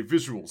 Okay,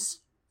 visuals.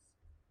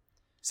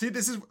 See,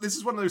 this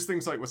is one of those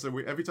things like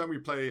every time we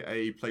play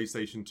a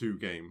PlayStation 2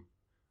 game,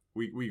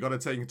 we got to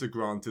take into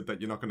granted that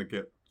you're not going to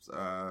get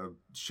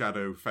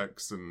shadow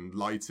effects and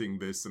lighting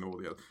this and all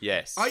the other.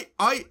 Yes.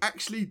 I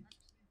actually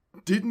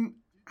didn't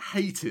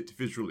hate it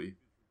visually.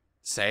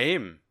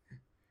 Same.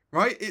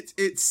 Right?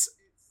 It's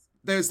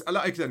there's a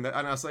lot again,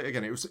 and I'll say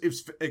again, it was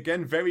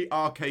again very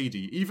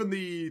arcadey. Even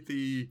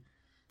the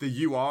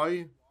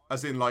UI,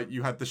 as in like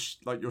you had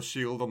your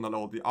shield on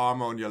the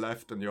armor on your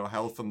left and your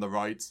health on the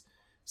right.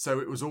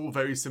 So it was all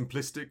very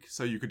simplistic.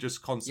 So you could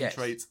just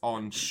concentrate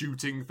on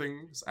shooting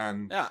things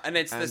and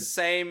the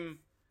same.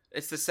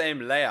 It's the same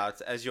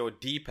layout as your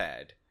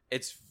D-pad.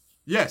 It's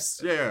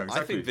exactly.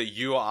 I think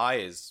the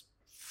UI is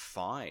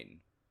fine.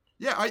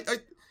 Yeah,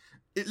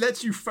 it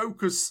lets you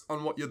focus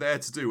on what you're there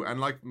to do, and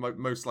like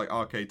most like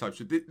arcade type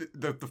shit,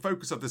 the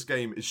focus of this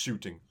game is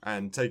shooting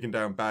and taking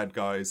down bad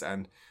guys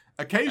and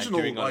occasional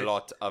and doing a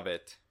lot of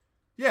it.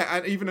 Yeah,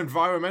 and even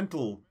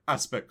environmental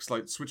aspects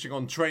like switching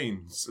on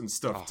trains and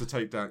stuff to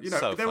take down.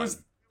 So there fun.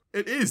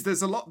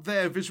 There's a lot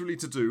there visually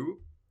to do,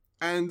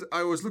 and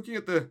I was looking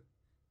at the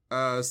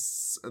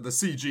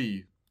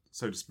CG,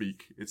 so to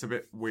speak. It's a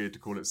bit weird to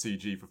call it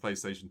CG for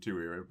PlayStation 2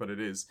 era, but it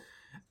is,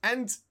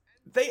 and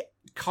they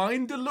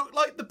kind of look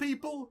like the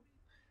people.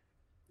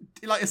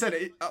 Like I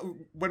said,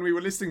 when we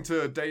were listening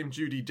to Dame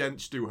Judi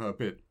Dench do her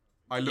bit,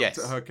 I looked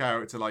at her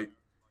character like,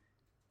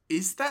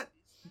 is that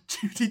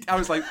Judi? I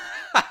was like,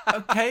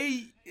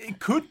 okay, it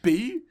could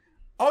be.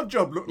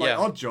 Oddjob looked like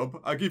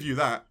Oddjob, I'll give you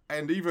that.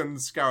 And even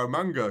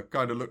Scaramanga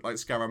kind of looked like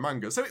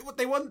Scaramanga. So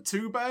they weren't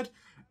too bad.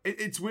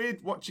 It's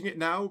weird watching it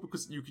now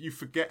because you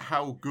forget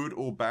how good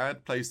or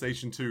bad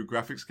PlayStation 2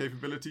 graphics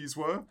capabilities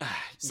were.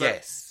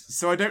 Yes.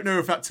 So I don't know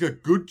if that's a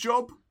good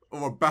job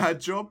or a bad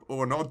job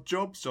or an odd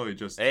job. Sorry,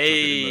 just...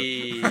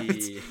 Hey!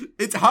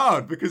 It's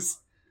hard because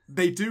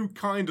they do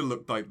kind of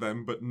look like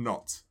them, but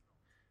not.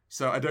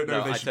 So I don't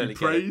know if they should be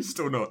praised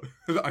or not.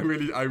 I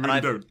really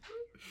don't.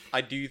 I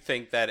do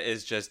think that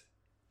is just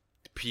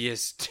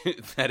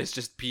PS2. That is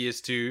just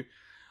PS2.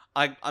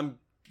 I'm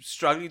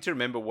struggling to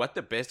remember what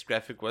the best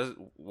graphic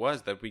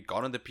was that we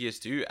got on the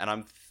PS2,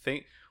 and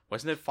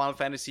wasn't it Final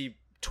Fantasy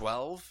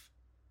 12?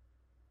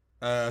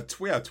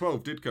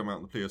 12 did come out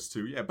on the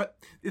PS2, yeah. But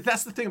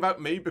that's the thing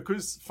about me,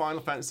 because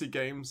Final Fantasy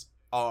games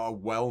are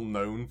well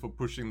known for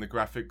pushing the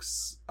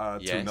graphics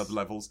to another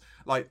levels.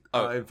 Like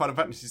in Final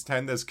Fantasy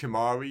X, there's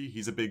Kimahri.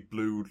 He's a big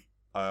blue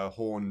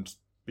horned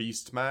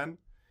beast man,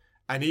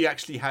 and he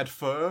actually had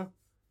fur.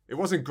 It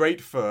wasn't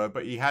great fur,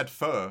 but he had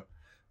fur.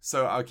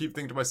 So I keep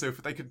thinking to myself,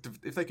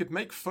 if they could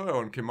make fur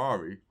on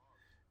Kimahri,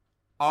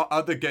 are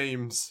other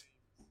games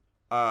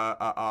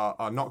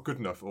are not good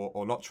enough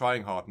or not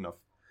trying hard enough.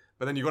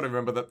 But then you've got to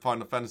remember that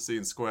Final Fantasy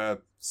and Square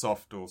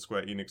Soft or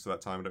Square Enix at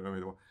that time, I don't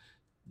remember,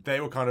 they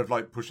were kind of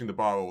like pushing the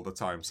bar all the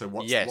time. So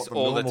what the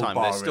all the normal time.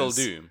 bar They still is,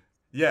 do.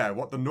 Yeah,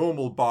 what the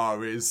normal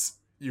bar is,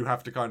 you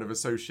have to kind of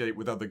associate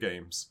with other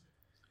games.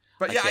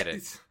 But I yeah, get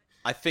it.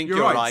 I think you're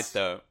you're right. right,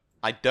 though.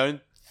 I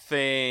don't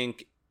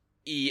think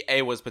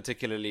EA was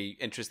particularly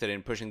interested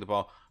in pushing the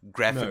bar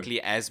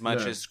graphically as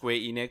much as Square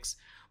Enix.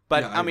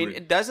 But, Yeah, I mean, agree.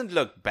 it doesn't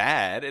look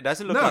bad. It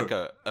doesn't look No. like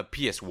a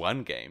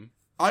PS1 game.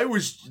 I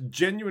was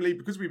genuinely,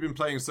 because we've been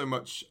playing so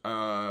much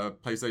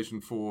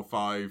PlayStation 4,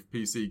 5,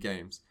 PC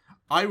games,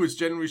 I was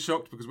genuinely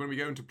shocked because when we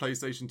go into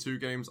PlayStation 2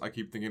 games, I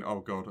keep thinking, oh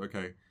god,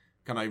 okay,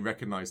 can I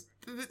recognize...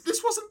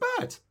 This wasn't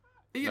bad.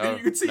 You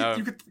could see,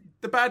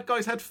 the bad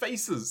guys had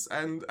faces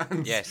and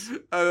Yes.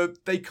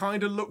 They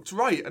kind of looked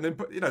right. And then,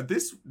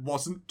 this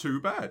wasn't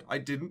too bad.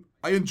 I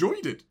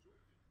enjoyed it.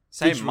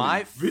 Same.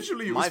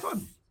 Visually, it was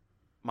fun.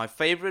 My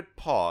favorite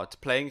part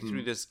playing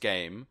through this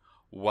game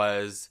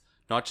was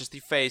not just the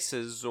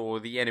faces or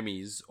the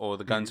enemies or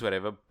the guns,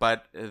 whatever,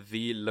 but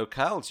the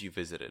locales you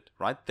visited,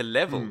 right? The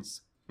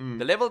levels.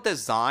 The level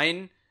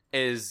design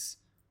is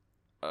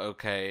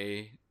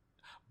okay,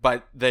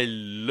 but they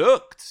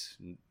looked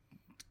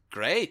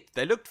great.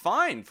 They looked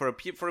fine for a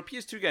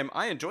PS2 game.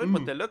 I enjoyed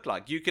what they looked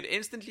like. You could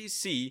instantly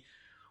see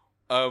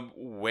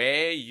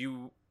where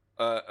you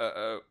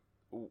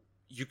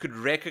you could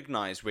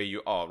recognize where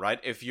you are, right?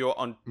 If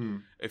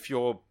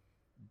you're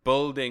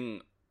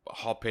building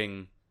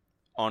hopping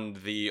on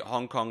the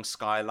Hong Kong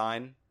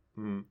skyline,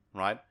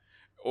 right?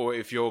 Or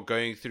if you're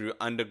going through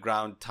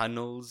underground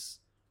tunnels.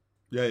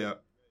 Yeah.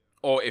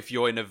 Or if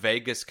you're in a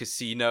Vegas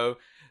casino,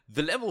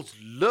 the levels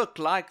look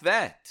like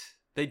that.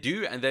 They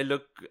do, and they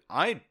look...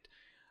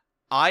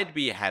 I'd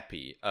be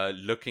happy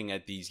looking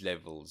at these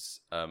levels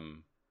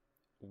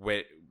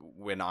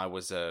when I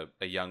was a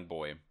young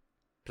boy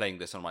playing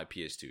this on my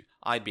PS2.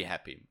 I'd be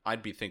happy.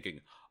 I'd be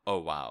thinking, oh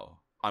wow,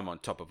 I'm on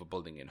top of a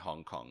building in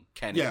Hong Kong.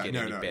 Can it get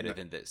any better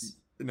than this?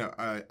 No,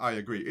 I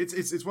agree.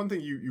 It's one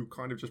thing you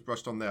kind of just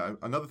brushed on there.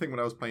 Another thing when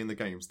I was playing the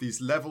games, the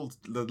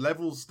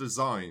levels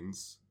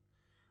designs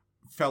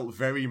felt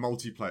very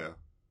multiplayer.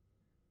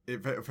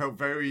 It felt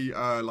very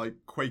like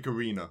Quake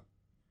Arena.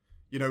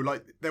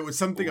 Like there was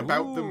something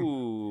about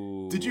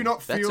them. Did you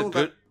not feel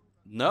that?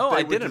 No,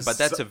 I didn't. But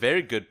that's a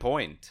very good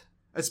point.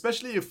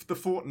 Especially if the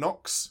Fort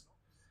Knox.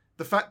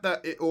 The fact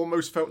that it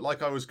almost felt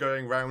like I was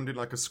going round in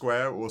like a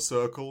square or a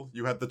circle.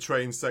 You had the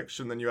train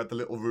section, then you had the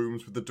little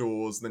rooms with the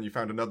doors, and then you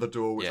found another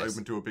door which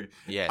opened to a big...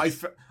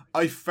 Yes.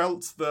 I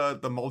felt the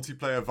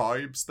multiplayer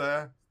vibes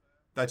there.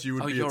 That you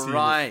would be a team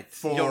of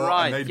 4, You're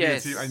right. And they'd be a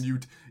team,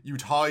 and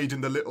you'd hide in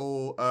the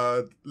little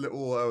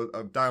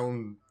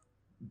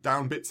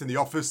down bits in the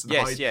office and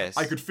hide. Yes.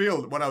 I could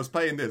feel when I was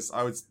playing this,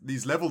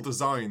 these level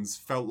designs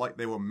felt like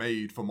they were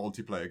made for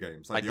multiplayer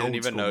games. Like I didn't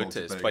even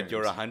notice, but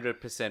you're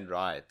 100%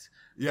 right.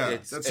 Yeah,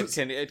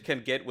 it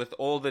can get with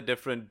all the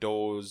different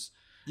doors.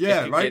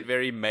 Yeah, it can right. get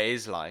very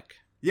maze-like.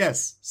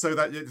 Yes, so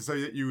that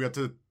you had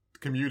to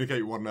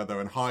communicate with one another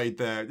and hide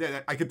there.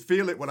 Yeah, I could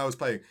feel it when I was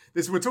playing.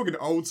 We're talking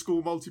old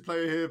school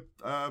multiplayer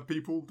here,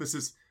 people. This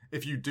is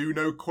if you do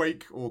know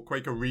Quake or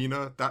Quake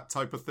Arena, that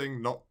type of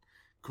thing, not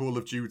Call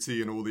of Duty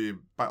and all the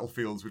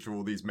battlefields, which are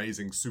all these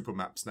amazing super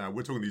maps now.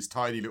 We're talking these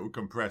tiny little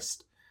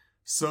compressed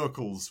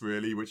circles,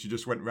 really, which you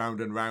just went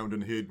round and round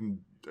and hid. And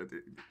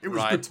it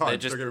was good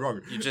times, don't get me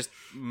wrong. You just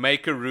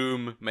make a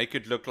room, make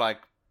it look like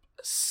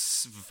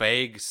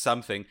vague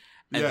something,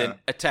 and then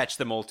attach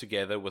them all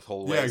together with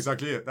hallways. Yeah,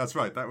 exactly it. That's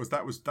right. That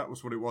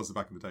was what it was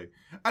back in the day.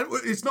 And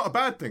it's not a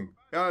bad thing.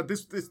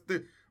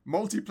 The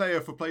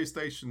multiplayer for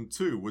PlayStation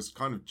 2 was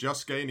kind of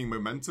just gaining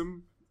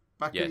momentum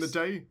back in the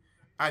day.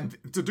 And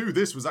to do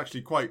this was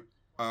actually quite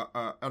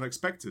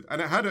unexpected.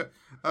 And it had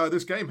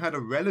this game had a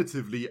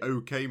relatively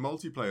okay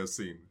multiplayer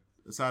scene.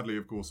 Sadly,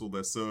 of course, all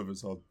their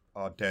servers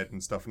are dead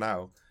and stuff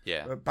now.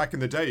 Yeah. Back in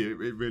the day, it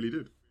really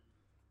did.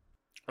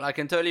 I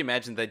can totally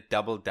imagine they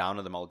doubled down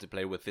on the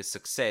multiplayer with the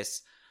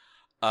success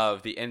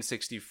of the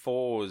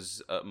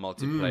N64's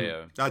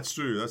multiplayer. That's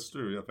true.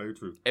 Yeah, very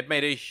true. It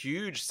made a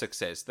huge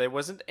success. There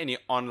wasn't any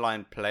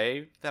online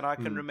play that I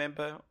can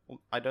remember,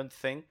 I don't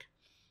think.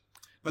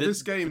 But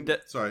this game...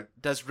 sorry.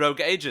 Does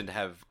Rogue Agent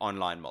have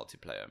online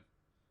multiplayer?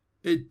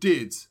 It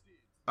did.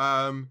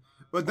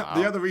 But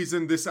the other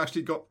reason this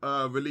actually got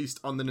released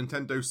on the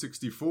Nintendo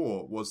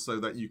 64 was so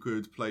that you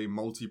could play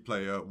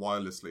multiplayer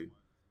wirelessly.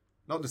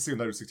 Not the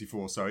Nintendo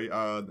 64, sorry.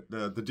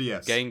 The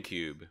DS.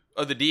 GameCube.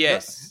 Oh, the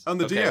DS. On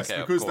the DS,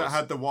 because that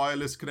had the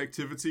wireless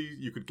connectivity,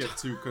 you could get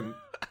to...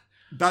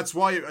 That's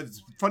why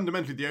it's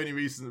fundamentally the only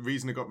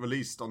reason it got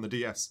released on the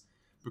DS.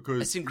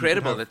 Because it's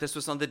incredible that this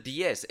was on the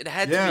DS. It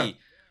had to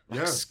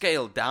be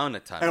scaled down a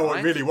ton. Oh, right?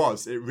 It really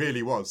was. It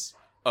really was.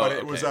 Oh,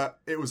 but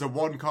it was a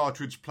one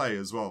cartridge play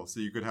as well, so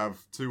you could have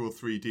 2 or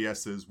 3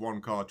 DSs,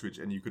 one cartridge,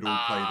 and you could all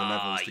play the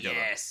levels together.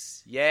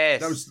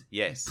 Yes. That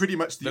was pretty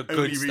much the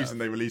only reason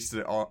they released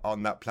it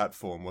on that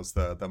platform was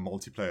the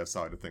multiplayer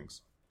side of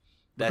things.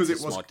 That's a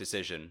smart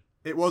decision.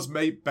 It was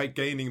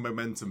gaining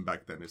momentum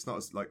back then. It's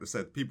not, like I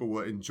said, people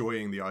were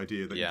enjoying the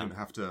idea that you didn't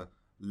have to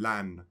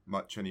LAN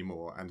much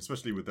anymore, and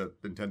especially with the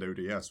Nintendo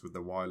DS with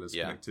the wireless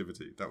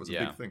connectivity, that was a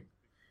big thing.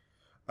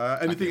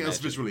 Anything else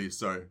visually?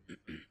 Sorry,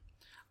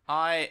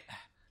 I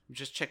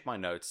just check my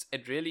notes.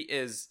 It really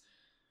is.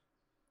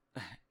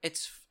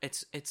 It's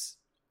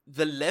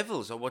the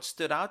levels are what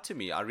stood out to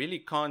me. I really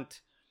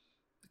can't.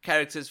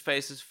 Characters'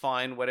 faces,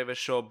 fine, whatever,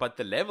 sure, but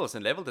the levels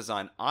and level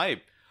design,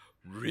 I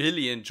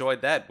really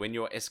enjoyed that. When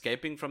you're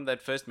escaping from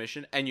that first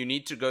mission and you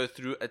need to go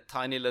through a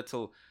tiny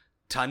little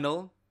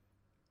tunnel.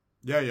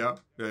 Yeah.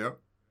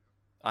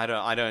 I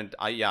don't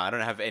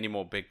have any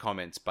more big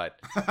comments, but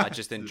I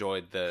just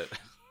enjoyed the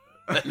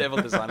level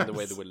design and the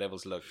way the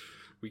levels look.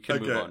 We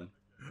can move on.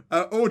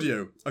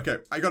 Audio. Okay,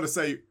 I gotta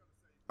say,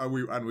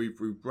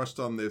 we've brushed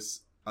on this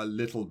a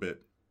little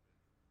bit.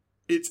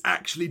 It's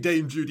actually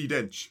Dame Judi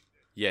Dench.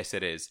 Yes,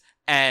 it is,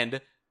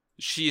 and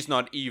she's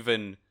not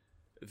even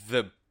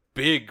the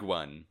big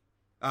one.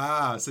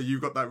 Ah, so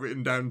you've got that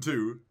written down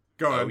too.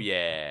 Go on. Oh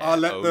yeah. I'll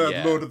let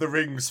Lord of the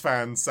Rings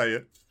fans say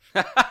it.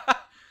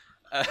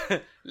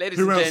 Ladies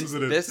and gents,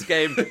 this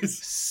game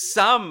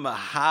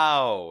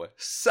somehow,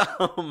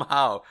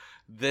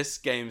 this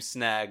game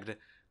snagged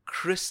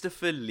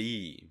Christopher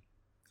Lee.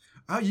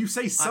 Ah, you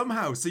say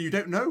somehow, so you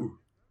don't know.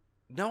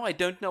 No, I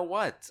don't know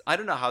what. I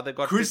don't know how they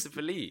got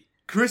Christopher Lee.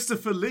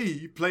 Christopher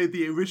Lee played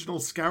the original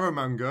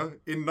Scaramanga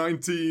in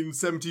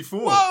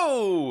 1974.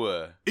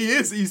 Whoa! He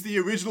is. He's the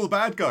original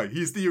bad guy.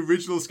 He's the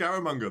original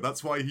Scaramanga.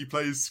 That's why he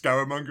plays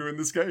Scaramanga in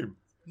this game.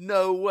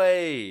 No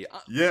way.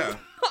 Yeah.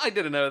 I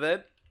didn't know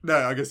that. No,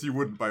 I guess you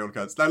wouldn't by all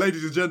accounts. Now,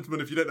 ladies and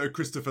gentlemen, if you don't know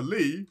Christopher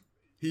Lee,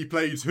 he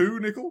plays who,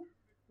 Nickel?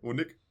 Or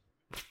Nick?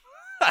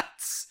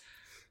 That's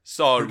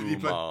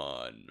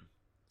Saruman.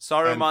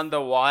 Saruman the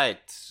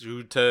White,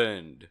 who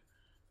turned.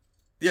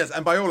 Yes,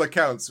 and by all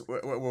accounts,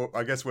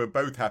 I guess we're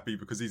both happy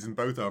because he's in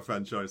both our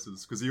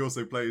franchises, because he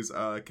also plays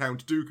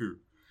Count Dooku.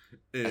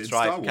 That's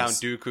right, Count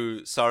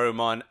Dooku,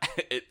 Saruman,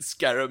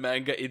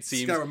 Scaramanga, it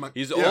seems.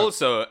 He's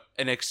also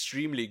an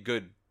extremely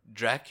good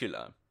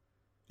Dracula.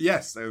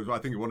 Yes, I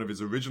think one of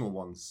his original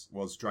ones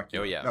was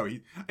Dracula. Oh, yeah. No,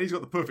 he's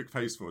got the perfect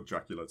face for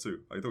Dracula,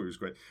 too. I thought he was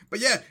great. But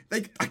yeah,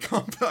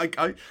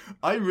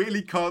 I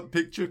really can't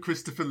picture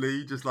Christopher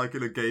Lee just like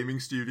in a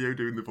gaming studio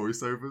doing the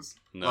voiceovers.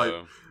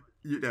 No.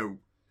 Like,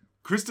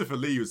 Christopher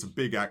Lee was a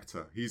big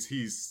actor.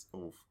 He's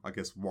I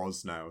guess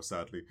was now,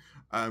 sadly.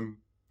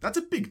 That's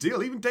a big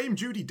deal. Even Dame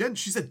Judi Dench,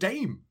 she's a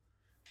dame.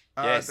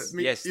 Yes,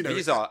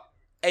 these are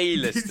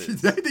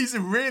A-listers. These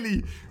are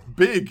really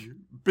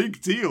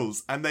big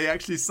deals, and they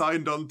actually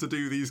signed on to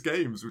do these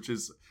games, which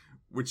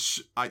was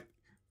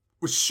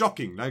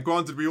shocking. Now,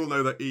 granted, we all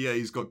know that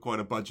EA's got quite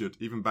a budget.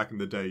 Even back in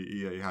the day,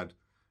 EA had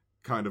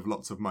kind of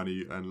lots of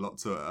money and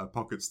lots of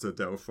pockets to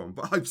delve from,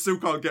 but I still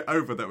can't get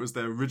over that was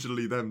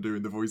originally them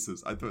doing the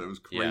voices. I thought it was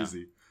crazy.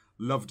 Yeah.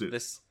 Loved it.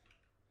 It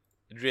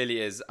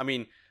really is. I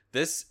mean,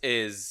 this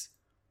is...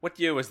 What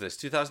year was this?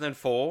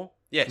 2004?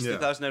 Yes,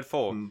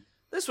 2004.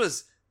 This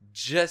was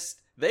just...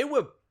 They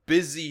were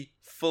busy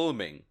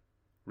filming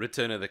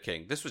Return of the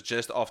King. This was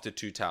just after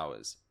Two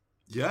Towers.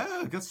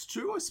 Yeah, that's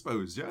true, I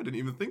suppose. Yeah, I didn't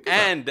even think of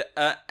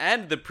that.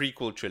 And the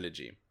prequel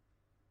trilogy.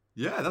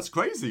 Yeah, that's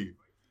crazy.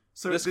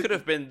 So this could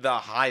have been the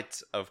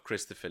height of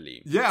Christopher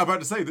Lee. Yeah, I'm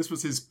about to say, this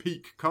was his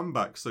peak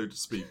comeback, so to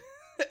speak.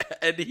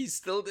 And he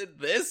still did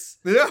this?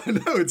 Yeah,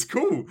 no, it's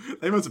cool.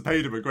 They must have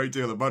paid him a great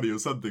deal of money or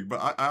something,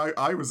 but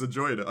I was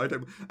enjoying it.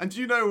 And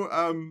do you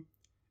know,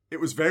 it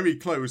was very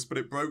close, but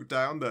it broke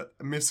down that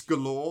Miss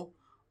Galore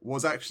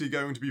was actually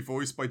going to be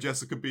voiced by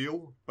Jessica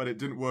Biel, but it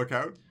didn't work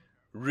out.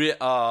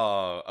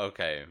 Oh,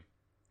 okay.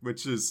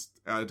 Which is,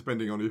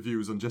 depending on your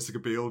views on Jessica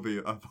Biel,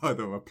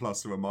 either a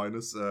plus or a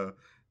minus,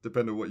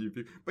 depending on what you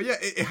view. But yeah,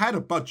 it had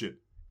a budget.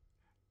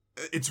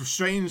 It's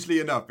strangely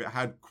enough, it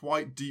had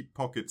quite deep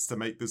pockets to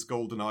make this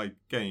GoldenEye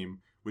game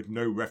with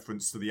no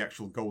reference to the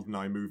actual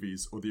GoldenEye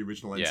movies or the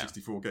original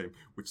N64 game,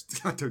 which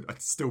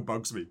it still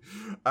bugs me.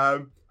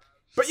 But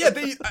yeah,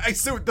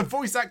 the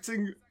voice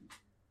acting,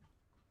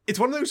 it's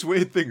one of those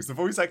weird things. The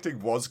voice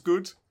acting was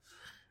good,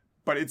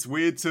 but it's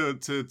weird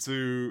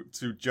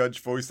to judge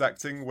voice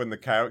acting when the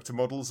character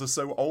models are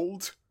so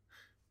old.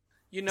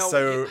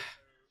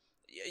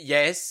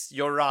 Yes,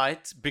 you're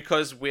right,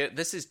 because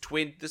this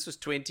was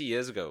 20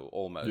 years ago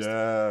almost.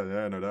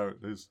 Yeah, no doubt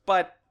it is.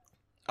 But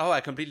I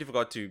completely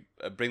forgot to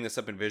bring this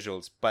up in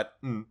visuals, but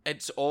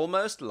it's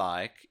almost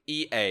like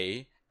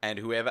EA and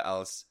whoever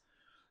else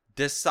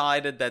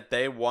decided that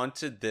they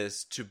wanted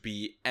this to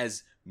be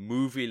as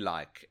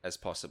movie-like as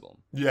possible.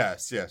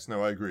 Yes,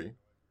 no, I agree.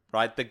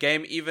 Right, the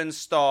game even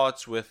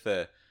starts with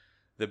the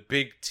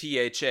big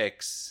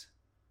THX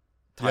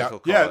title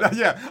card.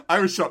 Yeah, I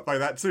was shocked by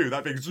that too.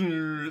 That big,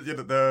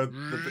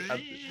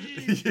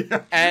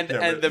 and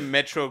the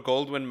Metro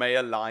Goldwyn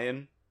Mayer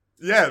lion.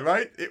 Yeah,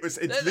 right. It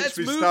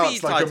literally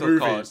starts like a movie.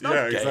 Cards,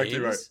 yeah, exactly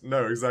right.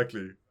 No,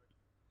 exactly.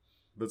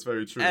 That's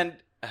very true. And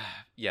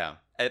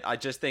I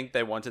just think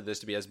they wanted this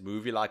to be as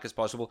movie-like as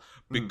possible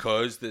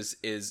because this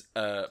is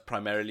a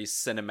primarily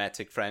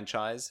cinematic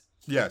franchise.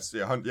 Yes,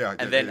 yeah.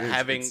 And then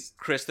having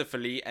Christopher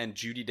Lee and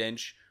Judi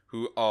Dench,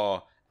 who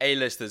are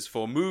A-listers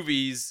for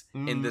movies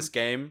in this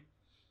game,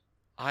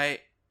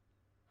 it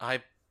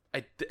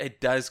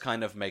does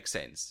kind of make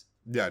sense.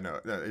 Yeah, no,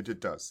 it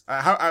does.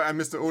 And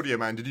Mr. Audio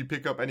Man, did you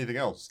pick up anything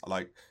else?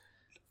 Like,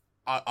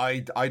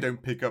 I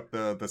don't pick up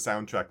the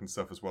soundtrack and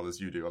stuff as well as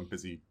you do. I'm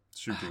busy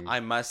shooting.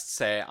 I must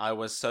say, I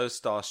was so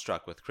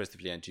starstruck with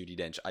Christopher Lee and Judi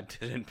Dench. I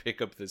didn't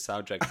pick up the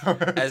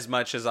soundtrack as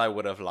much as I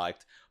would have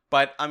liked.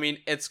 But I mean,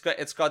 it's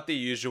got the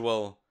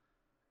usual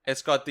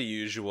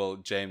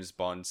James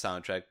Bond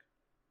soundtrack,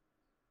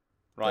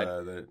 right?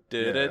 No.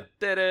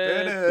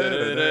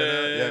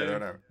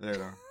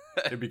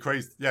 It'd be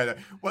crazy. Yeah, no.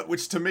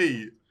 Which to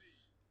me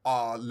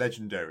are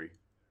legendary.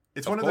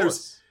 It's one of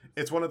those.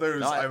 It's one of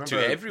those. I remember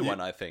to everyone,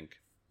 I think.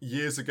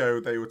 Years ago,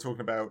 they were talking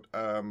about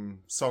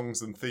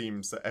songs and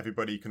themes that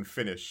everybody can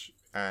finish,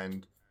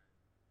 and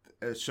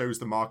it shows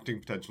the marketing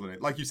potential in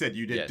it. Like you said,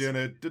 you did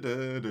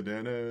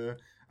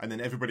and then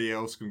everybody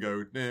else can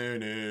go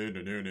and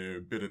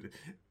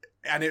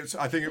it's.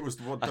 I think it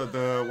was one of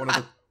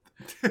the.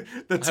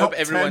 The top I hope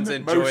everyone's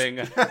 10 enjoying.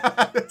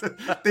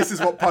 This is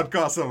what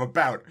podcasts are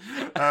about.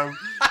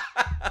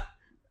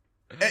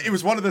 It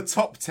was one of the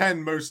top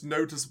 10 most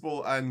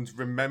noticeable and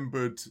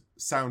remembered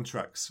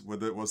soundtracks.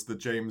 Whether it was the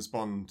James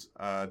Bond,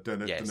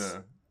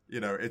 you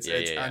know,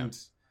 and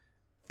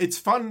it's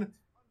fun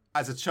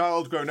as a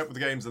child growing up with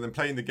the games and then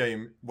playing the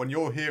game. When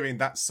you're hearing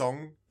that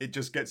song, it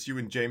just gets you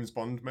in James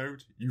Bond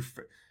mode.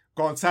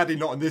 Gone sadly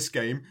not in this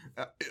game.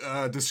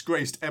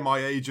 Disgraced MI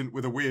agent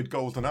with a weird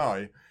golden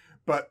eye.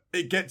 But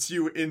it gets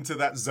you into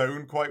that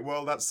zone quite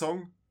well, that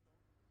song.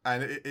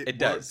 And it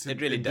does. It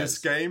really does. This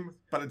game,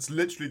 but it's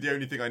literally the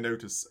only thing I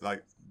notice,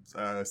 like,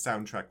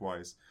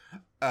 soundtrack-wise.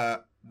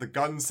 The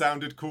guns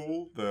sounded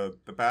cool. The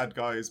bad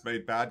guys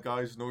made bad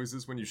guys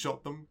noises when you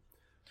shot them.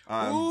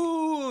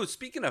 Ooh,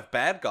 speaking of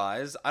bad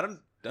guys, I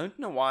don't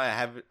know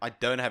why I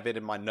don't have it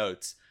in my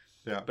notes.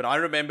 Yeah. But I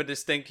remember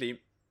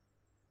distinctly,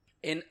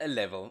 in a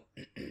level,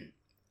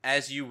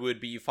 as you would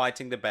be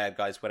fighting the bad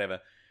guys, whatever,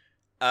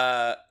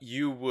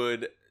 you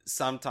would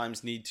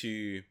sometimes need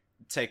to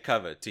take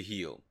cover to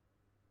heal.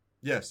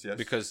 Yes.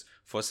 Because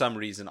for some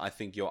reason, I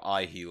think your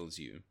eye heals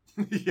you.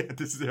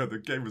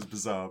 The game was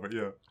bizarre, but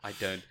yeah. I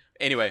don't.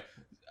 Anyway,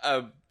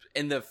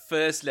 in the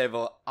first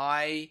level,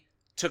 I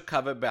took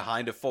cover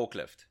behind a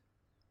forklift.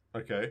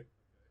 Okay.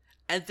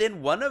 And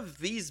then one of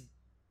these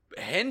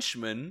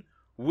henchmen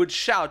would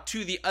shout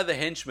to the other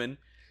henchman,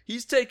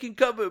 "He's taking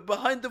cover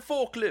behind the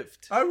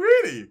forklift." Oh,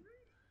 really?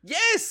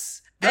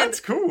 Yes!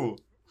 That's cool.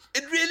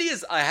 It really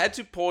is. I had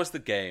to pause the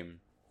game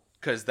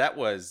because that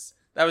was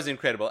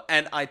incredible,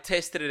 and I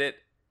tested it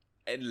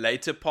in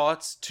later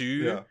parts too.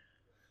 Yeah.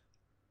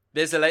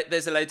 There's a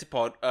later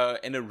part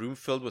in a room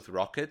filled with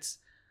rockets.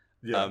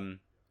 Yeah.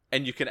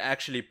 And you can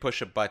actually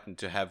push a button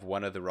to have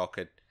one of the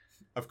rocket.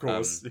 Of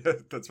course. Yeah,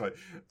 that's right.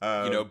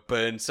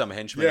 Burn some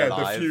henchmen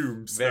alive. The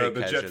fumes,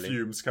 the jet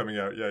fumes coming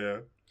out. Yeah.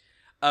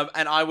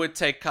 And I would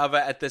take cover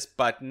at this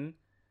button,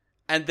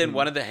 and then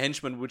one of the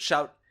henchmen would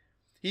shout,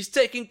 "He's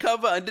taking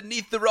cover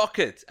underneath the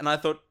rocket." And I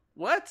thought,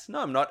 what?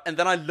 No, I'm not. And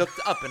then I looked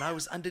up and I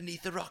was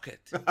underneath the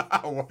rocket.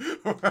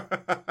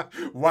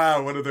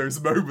 Wow, one of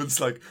those moments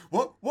like,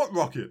 what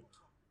rocket?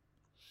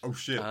 Oh,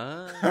 shit.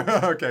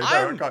 Okay,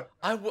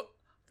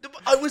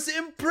 I was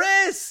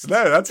impressed.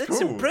 No, that's cool.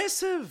 That's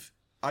impressive.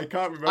 I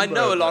can't remember. I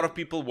know a lot of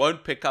people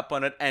won't pick up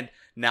on it, and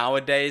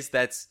nowadays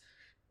that's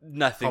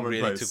nothing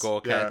really to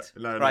gawk at.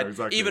 No, right?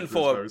 Exactly. Even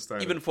for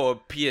a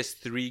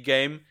PS3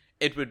 game,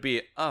 it would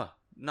be,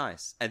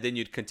 nice. And then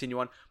you'd continue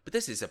on. But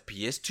this is a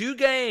PS2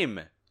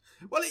 game.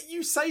 Well,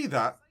 you say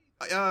that.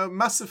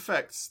 Mass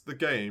Effect, the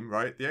game,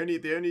 right? The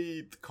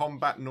only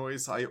combat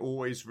noise I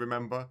always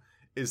remember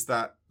is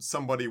that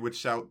somebody would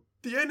shout,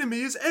 "The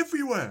enemy is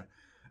everywhere!"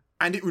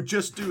 And it would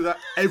just do that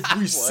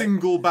every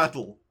single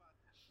battle.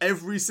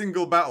 Every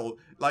single battle.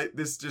 Like,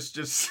 this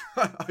just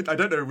I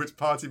don't know which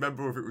party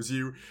member, if it was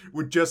you,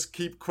 would just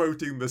keep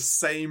quoting the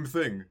same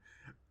thing.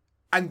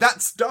 And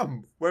that's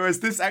dumb. Whereas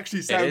this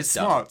actually sounds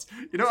smart.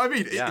 Dumb. You know what I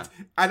mean? Yeah.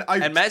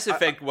 And Mass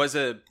Effect was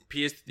a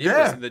PS. It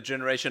was in the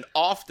generation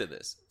after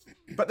this.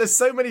 But there's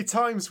so many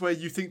times where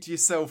you think to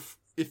yourself,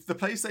 if the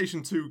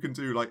PlayStation 2 can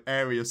do like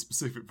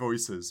area-specific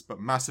voices, but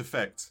Mass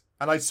Effect,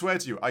 and I swear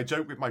to you, I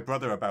joke with my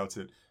brother about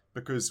it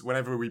because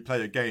whenever we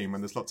play a game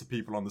and there's lots of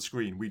people on the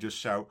screen, we just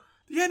shout,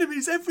 "The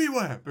enemy's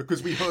everywhere!"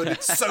 because we heard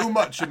it so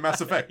much in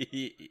Mass Effect.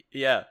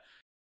 Yeah.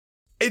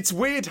 It's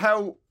weird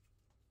how,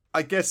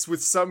 I guess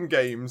with some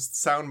games,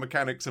 sound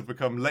mechanics have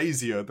become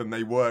lazier than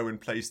they were in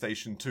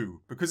PlayStation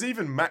 2. Because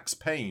even Max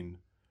Payne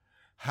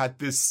had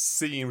this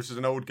scene, which is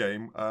an old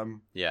game,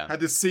 had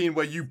this scene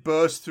where you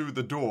burst through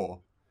the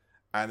door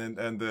and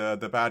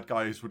the bad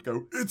guys would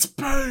go, "It's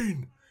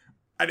Payne!"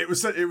 And it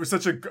was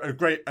such a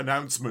great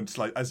announcement,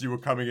 like as you were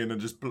coming in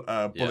and just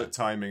bullet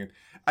timing.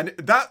 And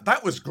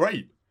that was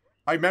great.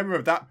 I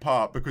remember that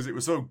part because it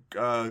was so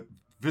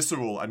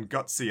visceral and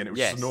gutsy and it was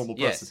just a normal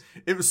person.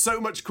 Yes. It was so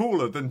much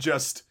cooler than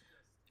just,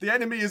 "The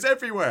enemy is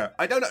everywhere."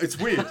 I don't know. It's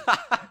weird.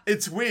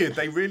 It's weird.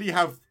 They really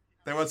have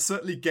there are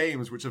certainly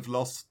games which have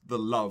lost the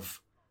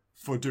love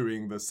for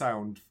doing the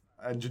sound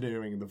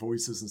engineering and the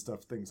voices and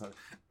stuff, things like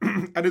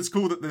that. And it's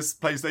cool that this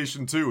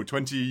PlayStation 2, a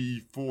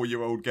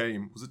 24-year-old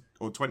game, was it,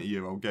 or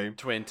 20-year-old game?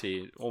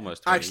 20,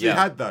 almost 20, actually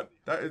had that.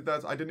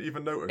 That I didn't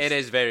even notice. It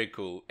is very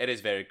cool. It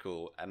is very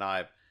cool. And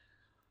I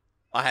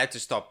had to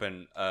stop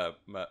and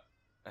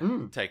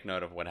take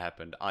note of what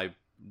happened. I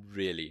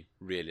really,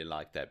 really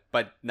like that.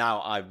 But now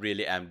I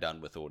really am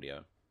done with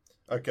audio.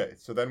 Okay,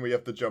 so then we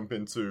have to jump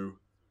into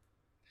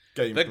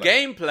gameplay. The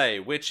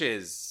gameplay, which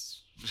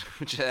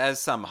has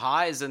some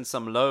highs and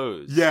some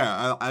lows.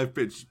 Yeah, I've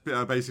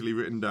basically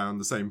written down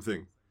the same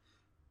thing.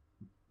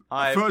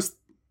 First,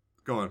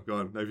 go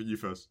on. Maybe you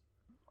first.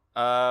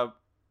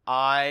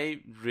 I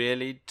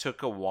really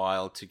took a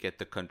while to get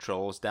the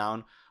controls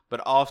down,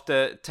 but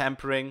after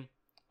tinkering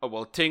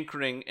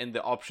in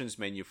the options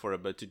menu for a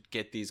bit to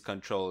get these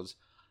controls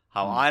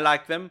how I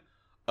like them,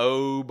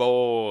 oh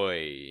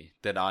boy,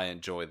 did I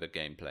enjoy the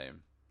gameplay.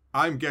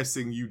 I'm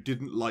guessing you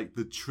didn't like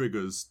the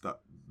triggers, that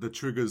the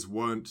triggers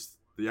weren't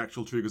the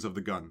actual triggers of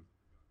the gun.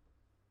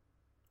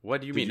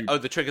 What do you mean? Oh,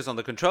 the triggers on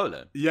the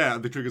controller? Yeah,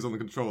 the triggers on the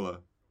controller.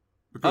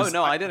 Because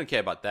I didn't care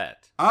about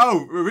that.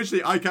 Oh,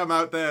 originally I come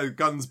out there,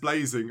 guns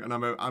blazing, and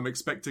I'm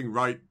expecting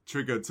right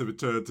trigger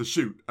to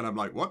shoot, and I'm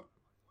like, what?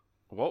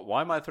 What?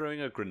 Why am I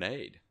throwing a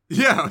grenade?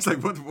 Yeah, I was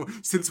like, what?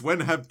 Since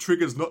when have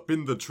triggers not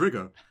been the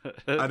trigger?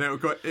 And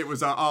it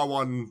was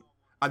R1,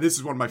 and this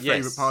is one of my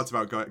favourite parts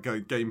about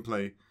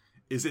gameplay,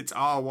 is it's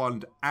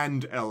R1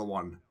 and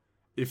L1.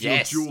 If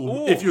you're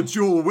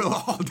dual wield,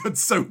 oh,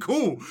 that's so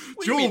cool.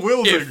 Dual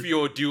wielding. If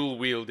you're dual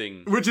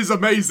wielding, which is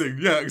amazing.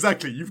 Yeah,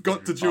 exactly. You've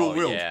got to dual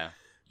wield. Yeah.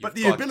 But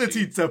the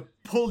ability to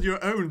pull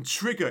your own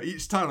trigger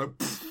each time, like,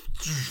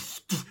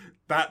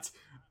 that,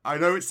 I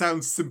know it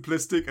sounds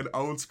simplistic and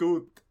old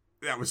school.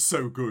 That was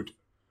so good.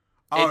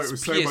 Oh, it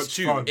was so much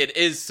fun. It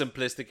is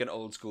simplistic and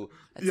old school.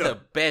 That's the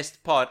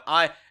best part.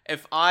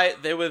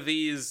 There were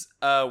these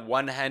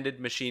one-handed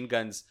machine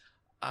guns,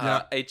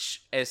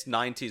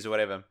 HS90s or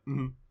whatever.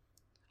 Mm-hmm.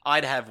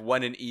 I'd have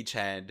one in each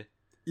hand.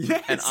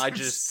 Yes. And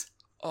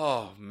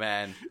oh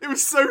man. It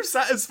was so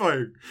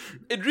satisfying.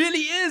 It really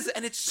is.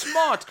 And it's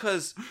smart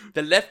because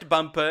the left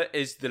bumper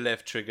is the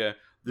left trigger.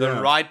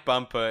 The right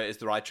bumper is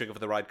the right trigger for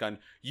the right gun.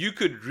 You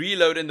could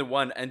reload in the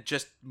one and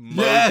just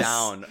mow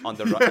down on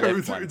the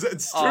left one.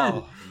 It's true.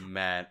 Oh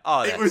man.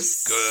 Oh, that's it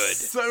was good.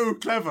 So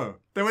clever.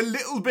 There were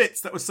little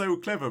bits that were so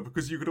clever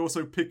because you could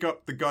also pick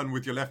up the gun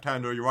with your left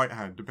hand or your right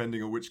hand,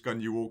 depending on which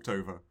gun you walked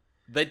over.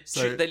 They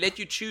let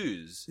you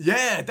choose.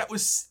 Yeah, that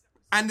was...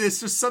 And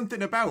there's just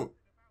something about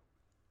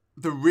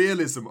the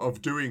realism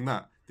of doing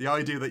that. The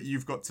idea that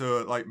you've got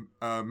to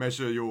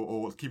measure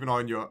or keep an eye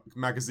on your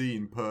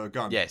magazine per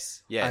gun.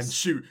 Yes. And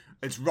shoot.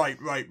 It's right.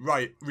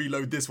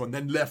 Reload this one.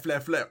 Then left.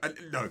 And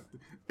no,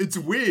 it's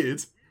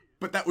weird,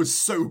 but that was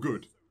so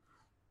good.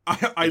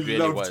 I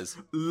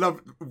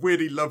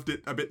really loved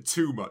it a bit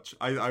too much.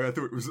 I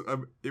thought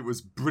it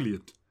was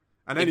brilliant.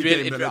 And any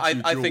game that lets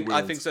you dual wield.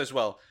 I think so as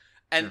well.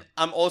 And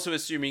I'm also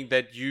assuming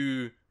that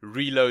you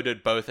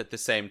reloaded both at the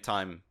same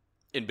time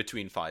in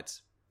between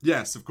fights.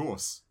 Yes, of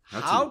course.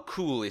 How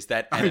cool is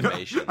that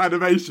animation?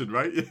 Animation,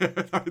 right? Yeah,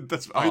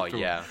 that's what I thought.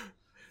 Yeah.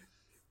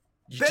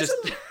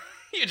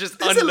 You just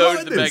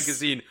unload the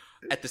magazine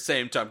at the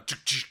same time.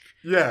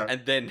 Yeah.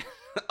 And then,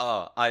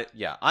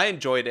 I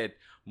enjoyed it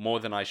more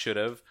than I should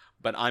have,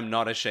 but I'm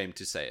not ashamed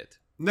to say it.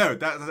 No,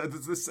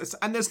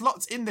 and there's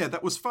lots in there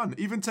that was fun.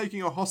 Even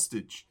taking a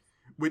hostage,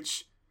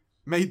 which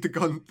made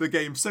the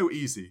game so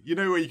easy. You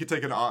know where you could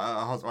take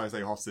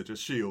a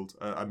shield,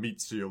 a meat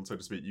shield, so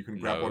to speak. You can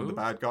grab one of the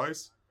bad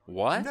guys.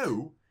 What?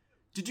 No.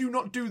 Did you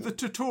not do the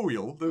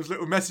tutorial? Those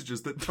little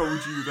messages that told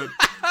you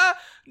that...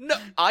 No,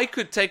 I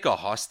could take a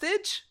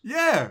hostage?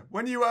 Yeah,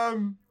 when you,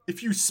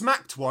 if you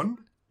smacked one,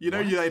 you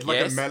had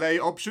a melee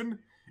option.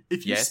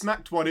 If you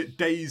smacked one, it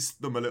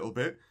dazed them a little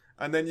bit,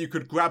 and then you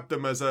could grab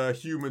them as a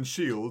human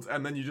shield,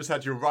 and then you just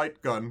had your right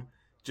gun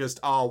just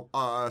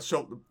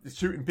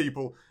shooting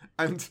people.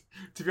 And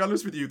to be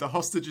honest with you, the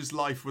hostage's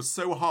life was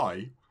so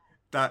high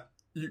that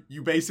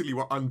you basically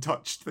were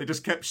untouched. They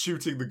just kept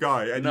shooting the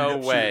guy. And no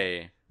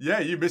way. Yeah,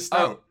 you missed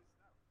out.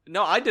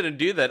 No, I didn't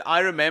do that.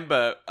 I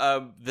remember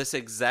this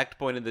exact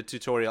point in the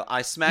tutorial.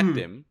 I smacked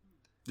him.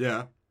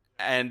 Yeah.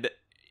 And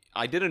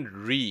I didn't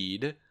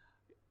read.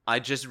 I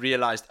just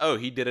realized,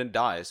 he didn't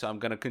die. So I'm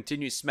going to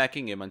continue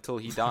smacking him until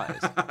he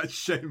dies.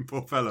 Shame,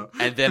 poor fella.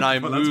 And then I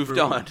moved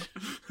on.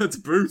 That's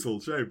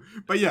brutal, shame.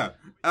 But yeah,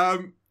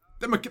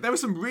 there were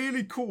some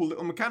really cool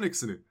little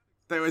mechanics in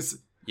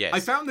it. I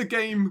found the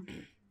game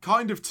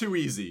kind of too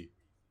easy.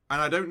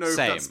 And I don't know if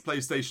that's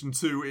PlayStation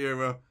 2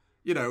 era.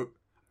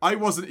 I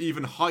wasn't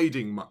even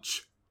hiding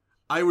much.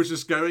 I was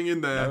just going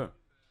in there.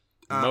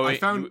 I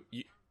found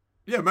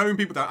mowing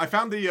people down. I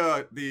found the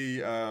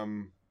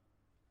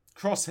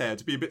crosshair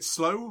to be a bit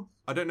slow.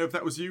 I don't know if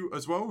that was you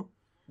as well.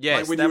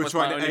 Yes, when that was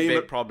my only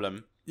big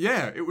problem.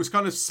 Yeah, it was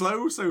kind of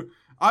slow. So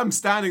I'm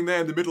standing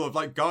there in the middle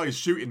of guys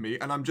shooting me,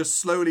 and I'm just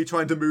slowly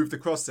trying to move the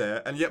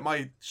crosshair, and yet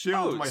my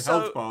shield, my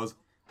health bars,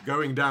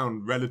 going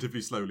down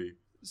relatively slowly.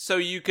 So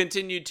you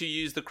continued to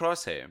use the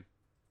crosshair?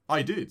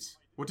 I did.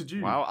 What did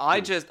you? Wow,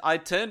 I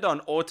turned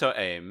on auto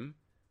aim.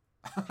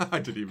 I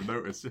didn't even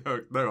notice.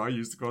 No, I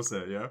used the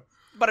crosshair. Yeah.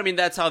 But I mean,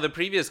 that's how the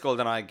previous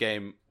GoldenEye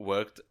game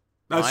worked.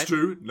 That's right?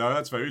 true. No,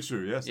 that's very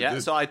true. Yes. Yeah.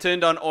 So I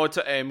turned on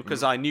auto aim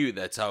because I knew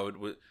that's how it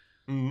would.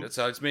 That's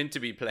how it's meant to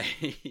be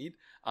played.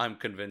 I'm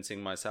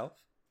convincing myself.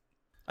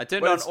 I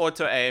turned on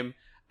auto aim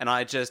and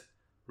I just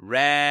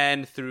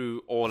ran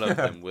through all of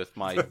them with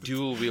my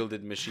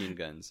dual-wielded machine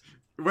guns.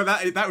 Well,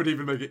 that would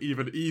even make it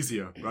even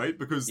easier, right?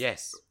 Because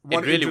yes,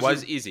 it really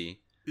was easy.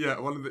 Yeah,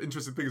 one of the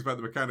interesting things about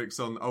the mechanics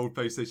on old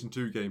PlayStation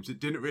 2 games, it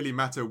didn't really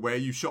matter where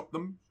you shot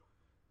them;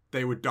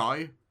 they would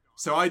die.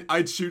 So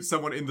I'd shoot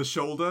someone in the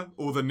shoulder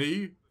or the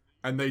knee,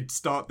 and they'd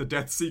start the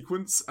death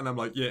sequence, and I'm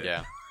like,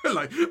 yeah.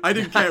 Like, I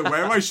didn't care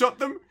where I shot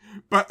them,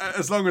 but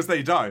as long as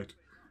they died.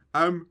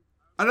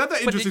 Another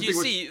interesting thing.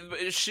 But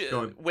did you see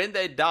when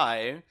they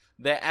die,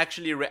 they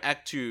actually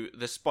react to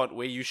the spot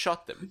where you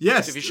shot them?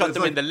 Yes, if you shot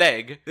them in the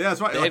leg, yeah, that's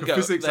right. Like a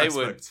physics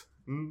aspect.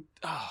 Would...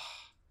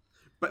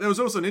 But there was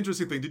also an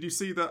interesting thing. Did you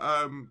see that?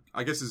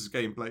 I guess this is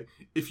gameplay.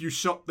 If you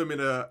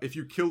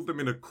killed them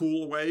in a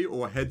cool way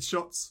or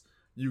headshots,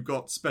 you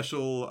got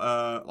special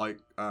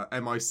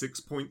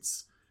MI6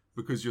 points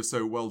because you're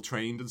so well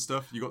trained and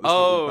stuff. You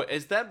got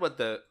this is that what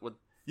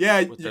Yeah,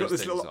 you got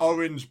this little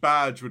orange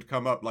badge would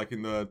come up like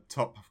in the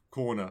top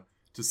corner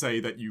to say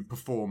that you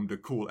performed a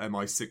cool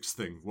MI6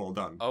 thing. Well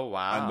done. Oh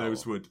wow! And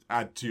those would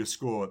add to your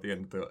score at the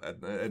end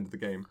of the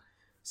game.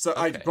 So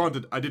I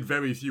did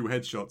very few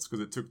headshots because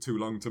it took too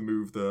long to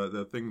move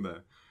the thing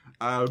there.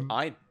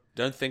 I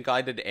don't think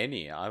I did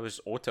any. I was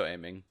auto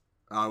aiming.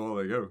 Ah, well,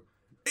 there you go.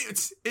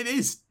 It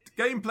is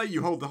gameplay.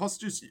 You hold the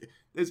hostages.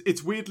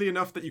 It's weirdly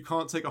enough that you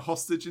can't take a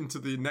hostage into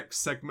the next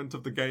segment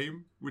of the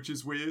game, which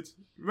is weird.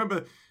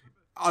 Remember,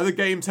 other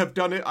games have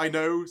done it, I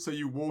know. So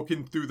you walk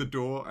in through the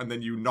door and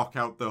then you knock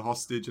out the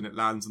hostage and it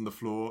lands on the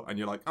floor and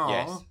you're like, oh,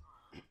 yes.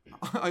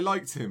 I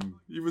liked him.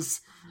 We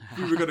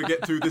were going to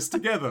get through this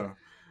together.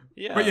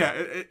 Yeah. But yeah,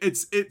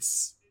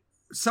 it's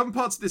some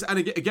parts of this, and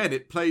again,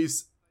 it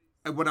plays,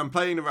 when I'm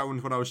playing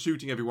around, when I was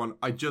shooting everyone,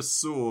 I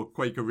just saw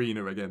Quake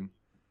Arena again.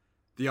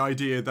 The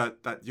idea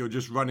that you're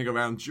just running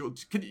around,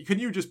 can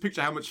you just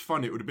picture how much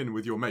fun it would have been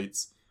with your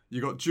mates? You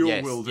got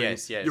dual wielding,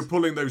 yes. You're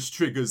pulling those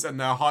triggers and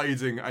they're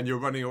hiding and you're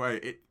running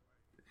away.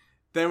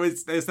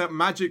 There's that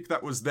magic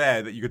that was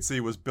there that you could see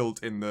was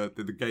built in the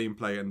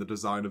gameplay and the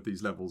design of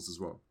these levels as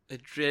well.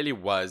 It really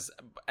was.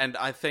 And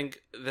I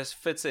think this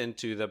fits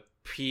into the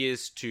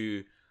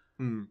PS2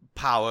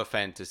 power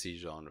fantasy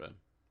genre.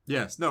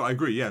 Yes, no, I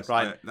agree, yes.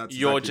 Right? That's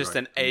you're exactly just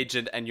right. an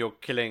agent and you're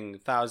killing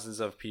thousands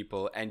of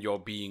people and you're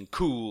being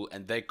cool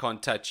and they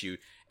can't touch you.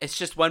 It's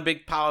just one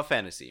big power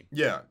fantasy.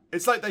 Yeah.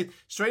 It's like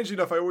strangely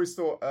enough, I always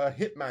thought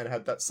Hitman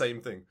had that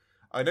same thing.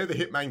 I know the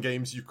Hitman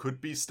games, you could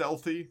be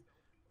stealthy,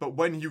 but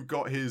when you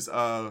got his,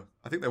 I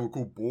think they were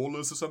called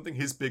ballers or something,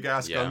 his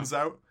big-ass guns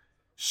out,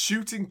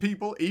 shooting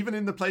people, even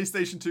in the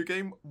PlayStation 2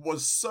 game,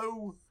 was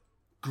so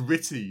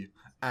gritty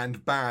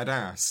and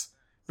badass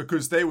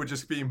because they were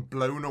just being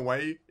blown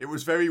away. It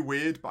was very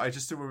weird, but I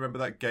just still remember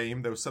that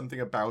game. There was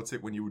something about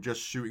it when you were just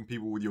shooting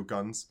people with your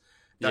guns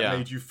that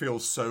made you feel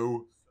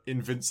so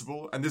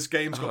invincible. And this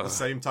game's got the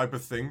same type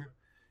of thing.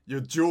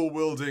 You're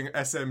dual-wielding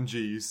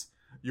SMGs.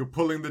 You're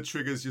pulling the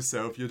triggers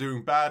yourself. You're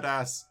doing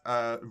badass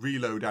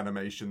reload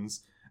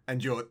animations,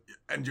 and you're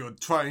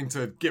trying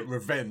to get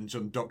revenge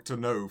on Dr.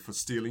 No for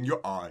stealing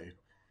your eye.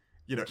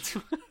 You know,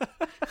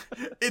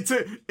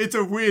 it's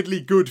a weirdly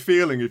good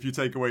feeling if you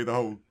take away the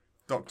whole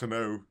Dr.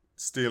 No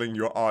stealing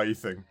your eye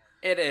thing.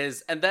 It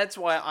is, and that's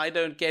why I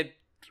don't get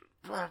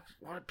why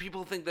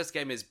people think this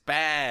game is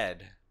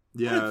bad.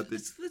 Yeah,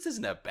 this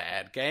isn't a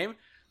bad game.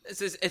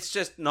 It's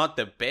just not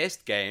the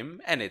best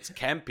game, and it's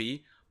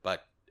campy,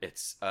 but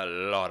it's a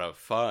lot of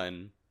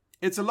fun.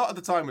 It's a lot of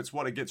the time, it's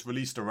what it gets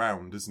released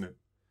around, isn't it?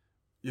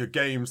 Your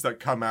games that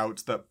come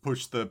out that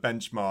push the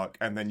benchmark,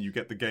 and then you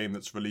get the game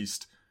that's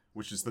released,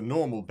 which is the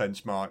normal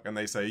benchmark, and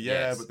they say,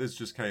 but this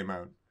just came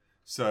out.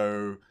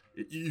 So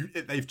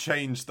they've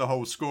changed the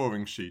whole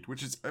scoring sheet,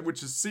 which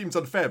seems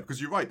unfair,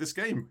 because you're right, this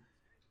game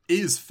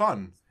is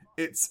fun.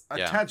 It's a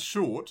tad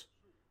short,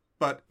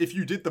 but if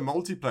you did the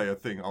multiplayer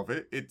thing of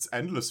it, it's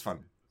endless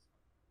fun.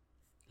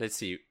 Let's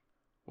see.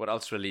 What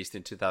else released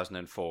in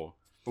 2004?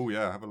 Oh,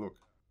 yeah, have a look.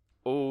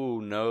 Oh,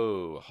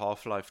 no.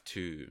 Half-Life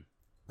 2.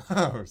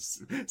 Oh,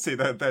 see,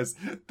 there's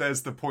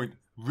the point.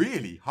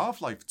 Really?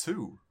 Half-Life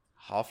 2?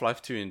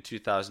 Half-Life 2 in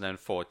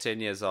 2004, 10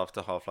 years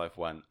after Half-Life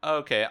 1.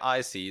 Okay,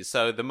 I see.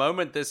 So the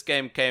moment this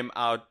game came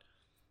out,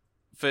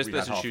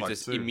 first-person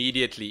shooters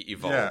immediately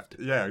evolved.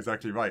 Yeah,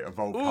 exactly right.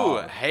 Evolved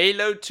hard.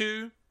 Halo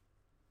 2?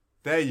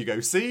 There you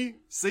go. See?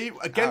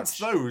 Against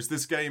those,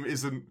 this game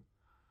isn't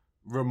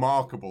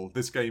remarkable.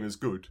 This game is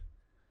good.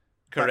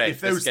 Correct.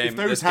 If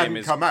those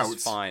hadn't come out,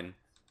 fine.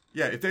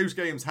 Yeah, if those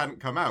games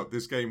hadn't come out,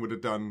 this game would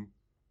have done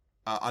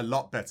a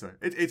lot better.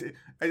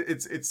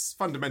 It's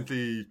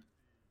fundamentally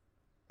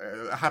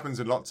it happens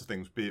in lots of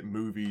things, be it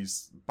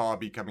movies,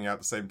 Barbie coming out at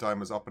the same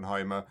time as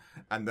Oppenheimer,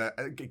 and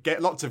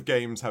lots of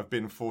games have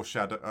been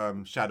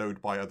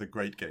shadowed by other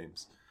great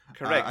games.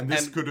 Correct. And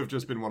this could have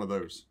just been one of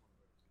those.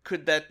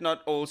 Could that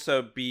not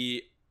also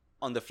be,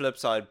 on the flip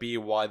side, be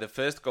why the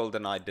first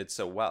GoldenEye did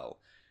so well?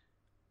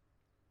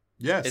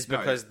 Yes. It's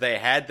because they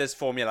had this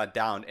formula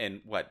down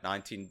in,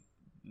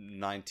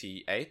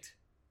 1998?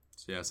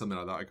 Yeah, something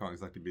like that. I can't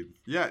exactly be...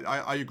 Yeah,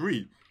 I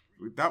agree.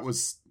 That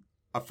was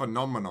a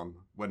phenomenon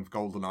when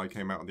GoldenEye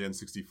came out on the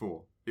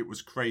N64. It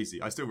was crazy.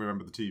 I still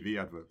remember the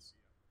TV adverts.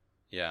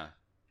 Yeah.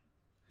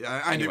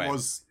 Yeah, and anyway. It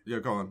was... Yeah,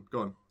 go on.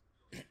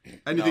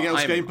 Anything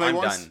else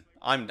gameplay-wise?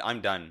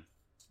 I'm done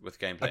with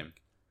gameplay.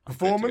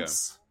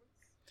 Performance?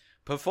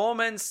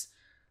 Performance?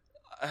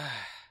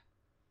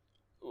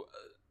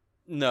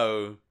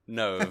 No.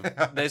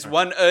 There's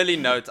one early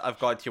note I've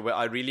got here where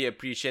I really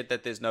appreciate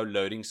that there's no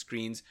loading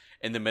screens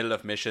in the middle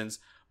of missions.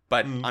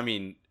 But, I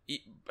mean,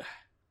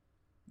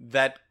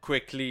 that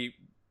quickly...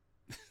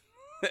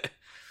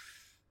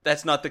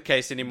 That's not the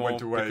case anymore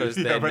because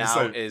there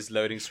now is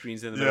loading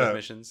screens in the middle of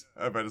missions.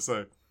 I better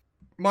say.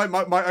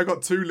 I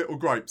got two little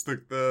gripes.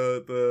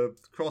 The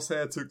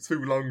crosshair took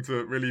too long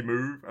to really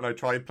move, and I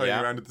tried playing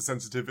around with the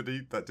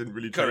sensitivity. That didn't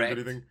really change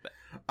anything.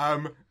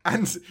 And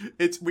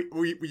it's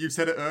you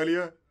said it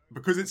earlier,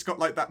 because it's got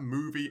like that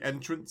movie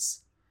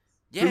entrance.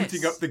 Yes.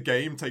 Booting up the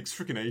game takes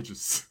freaking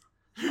ages.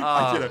 You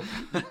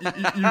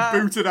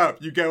boot it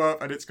up, you go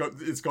up, and it's got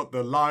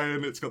the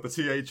lion, it's got the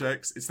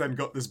THX, it's then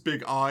got this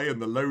big eye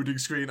and the loading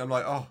screen. I'm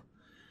like,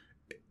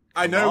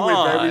 I know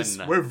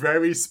we're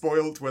very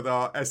spoiled with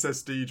our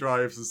SSD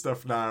drives and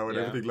stuff now, and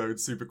everything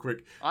loads super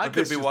quick. I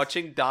could be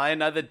watching Die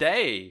Another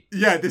Day.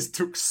 Yeah, this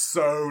took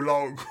so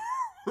long.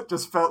 It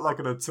just felt like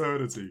an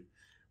eternity.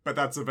 But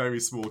that's a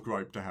very small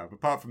gripe to have.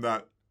 Apart from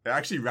that, it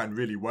actually ran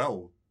really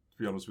well, to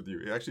be honest with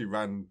you. It actually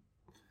ran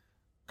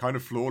kind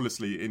of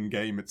flawlessly in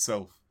game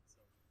itself.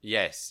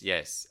 Yes.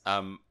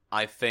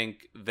 I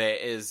think there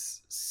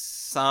is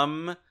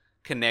some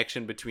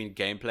connection between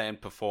gameplay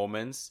and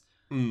performance.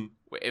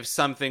 If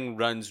something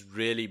runs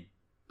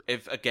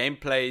if a game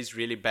plays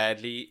really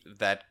badly,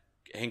 that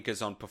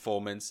hinkers on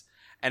performance.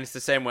 And it's the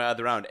same way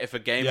other round. If a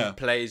game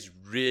plays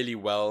really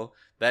well,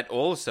 that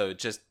also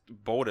just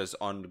borders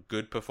on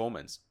good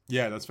performance.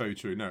 Yeah, that's very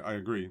true. No, I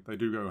agree. They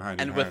do go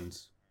hand in hand. And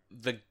with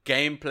the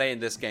gameplay in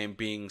this game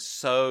being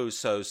so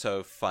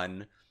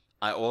fun,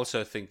 I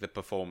also think the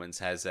performance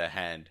has a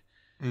hand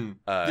in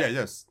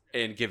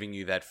giving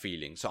you that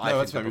feeling. So I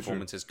think the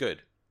performance is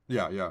good.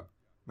 Yeah.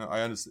 No,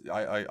 I understand.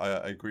 I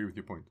agree with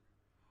your point.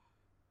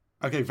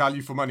 Okay,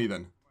 value for money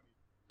then.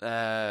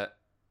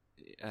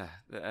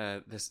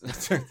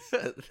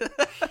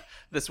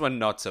 This one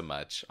not so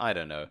much. I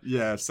don't know.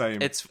 Yeah,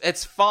 same.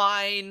 It's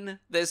fine.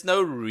 There's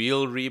no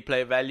real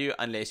replay value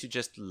unless you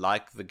just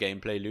like the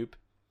gameplay loop.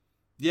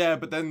 Yeah,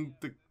 but then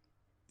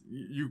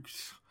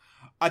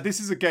this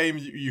is a game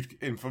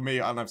and for me,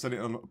 and I've said it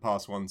on the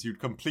past ones, you'd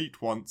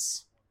complete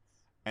once,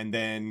 and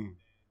then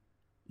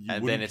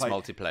it's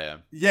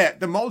multiplayer. Yeah,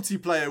 the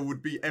multiplayer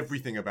would be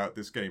everything about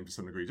this game to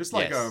some degree. Just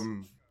like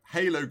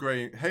Halo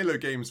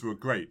games were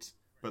great,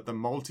 but the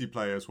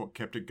multiplayer is what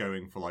kept it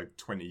going for like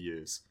 20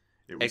 years.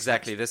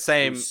 Exactly. The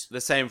same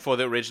for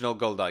the original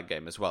GoldenEye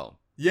game as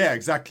well. Yeah,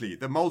 exactly.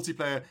 The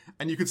multiplayer,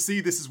 and you could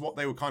see this is what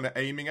they were kind of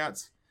aiming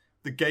at.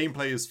 The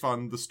gameplay is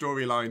fun, the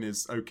storyline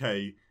is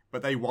okay,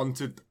 but they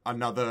wanted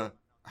another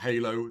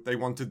Halo. They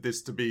wanted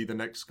this to be the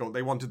next goal.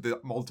 They wanted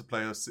the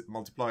multiplayer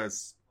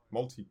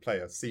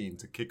scene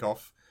to kick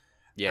off.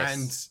 Yes.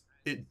 And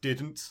it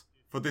didn't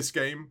for this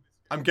game.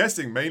 I'm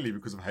guessing mainly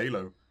because of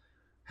Halo.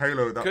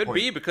 Halo at that point. Could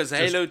be because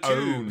Halo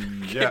 2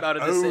 came out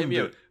of the same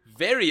year.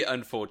 Very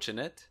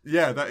unfortunate.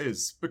 Yeah, that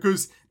is.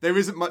 Because there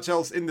isn't much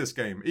else in this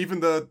game. Even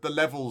the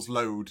levels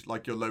load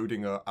like you're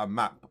loading a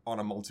map on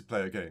a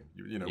multiplayer game.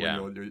 When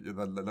you're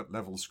the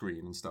level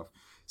screen and stuff.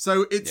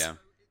 So it's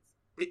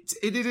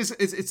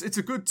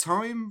a good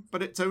time,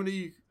 but it's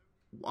only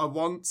a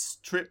once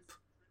trip.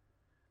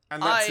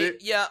 And that's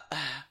it. Yeah,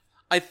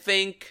 I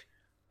think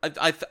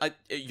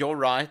you're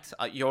right.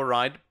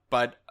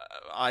 But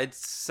I'd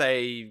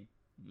say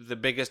the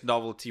biggest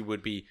novelty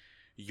would be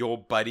your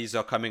buddies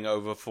are coming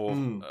over for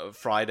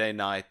Friday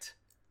night,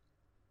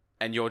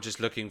 and you're just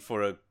looking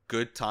for a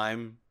good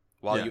time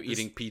while you're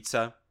eating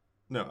pizza.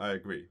 No, I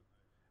agree.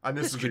 And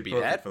this would be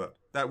perfect for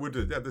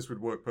that. This would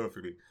work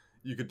perfectly.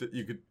 You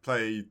could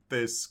play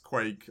this,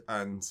 Quake,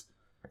 and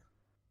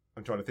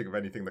I'm trying to think of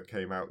anything that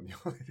came out in the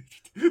old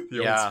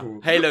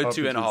school. Halo RPGs.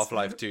 2 and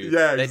Half-Life 2.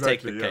 Yeah, exactly. They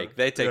take the cake.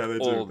 They take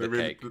all the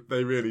cake.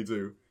 They really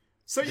do.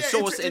 So the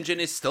Source engine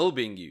is still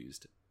being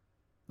used.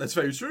 That's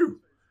very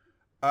true.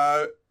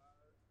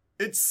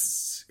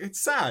 It's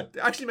sad.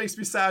 It actually makes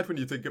me sad when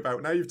you think about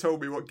it. Now you've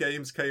told me what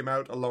games came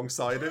out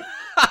alongside it.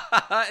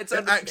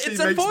 It's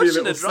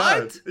unfortunate,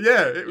 right? Sad.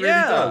 Yeah, it really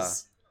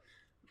does.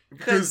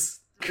 Because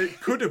it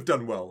could have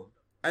done well.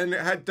 And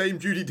it had Dame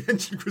Judi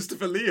Dench and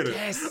Christopher Lee in it.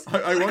 Yes.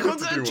 I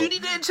wanted to do Judi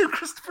Dench and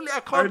Christopher Lee. I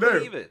can't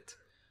believe it.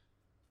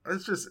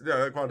 It's just,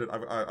 I can't.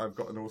 I've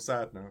gotten all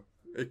sad now.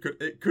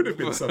 It could have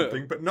been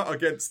something, but not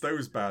against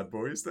those bad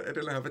boys. That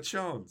didn't have a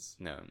chance.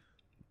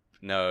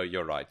 No,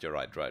 you're right.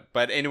 Right.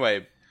 But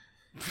anyway,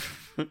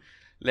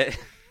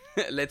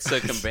 let's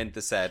circumvent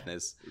the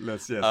sadness.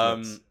 Let's.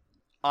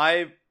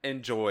 I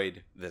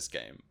enjoyed this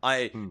game.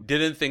 I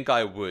didn't think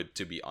I would,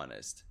 to be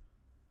honest.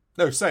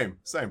 No, same.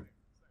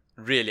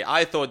 Really,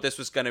 I thought this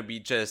was going to be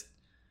just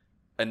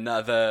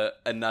another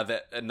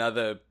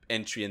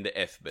entry in the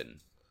F bin.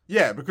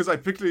 Yeah,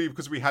 particularly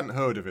because we hadn't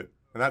heard of it,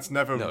 and that's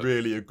never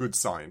really a good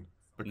sign.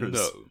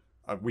 Because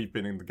we've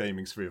been in the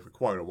gaming sphere for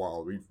quite a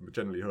while. We've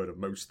generally heard of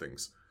most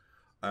things.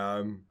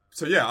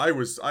 So yeah, I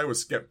was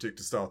skeptic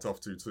to start off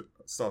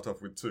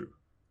with too.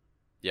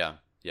 Yeah.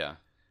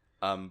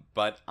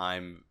 But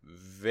I'm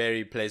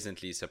very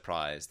pleasantly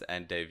surprised,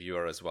 and Dave, you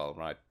are as well,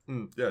 right?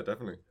 Yeah,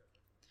 definitely.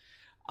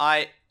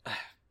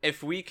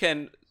 If we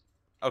can,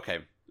 okay,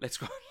 let's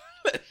go.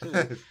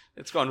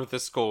 Let's go on with the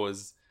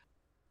scores.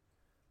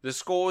 The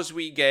scores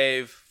we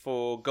gave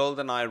for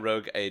GoldenEye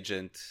Rogue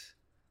Agent.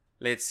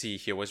 Let's see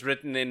here. Was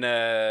written in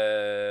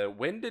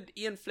when did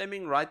Ian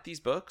Fleming write these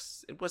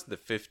books? It wasn't the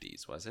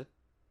 50s, was it?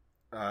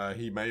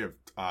 He may have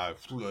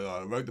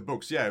wrote the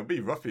books. Yeah, it would be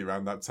roughly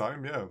around that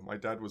time. Yeah, my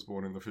dad was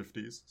born in the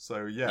 50s.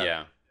 So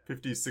yeah.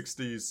 50s,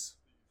 60s.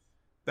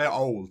 They're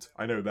old.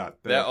 I know that.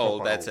 They're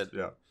old, that's old.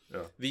 it.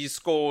 Yeah. These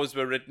scores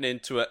were written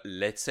into a,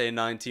 let's say,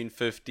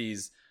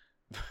 1950s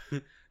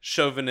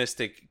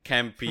chauvinistic,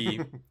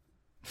 campy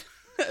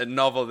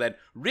novel that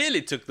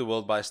really took the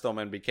world by storm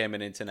and became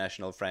an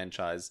international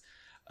franchise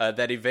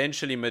that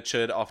eventually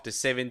matured after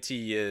 70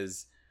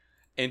 years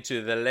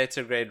into the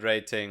letter grade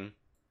rating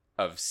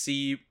of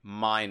C-,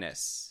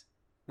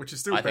 which is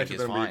still better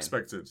than we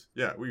expected.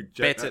 Yeah,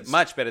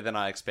 much better than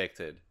I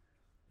expected.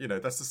 You know,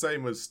 that's the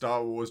same as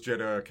Star Wars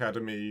Jedi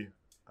Academy,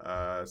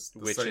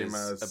 which same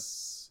is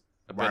as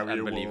a bit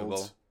unbelievable.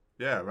 World.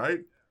 Yeah, right?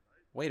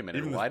 Wait a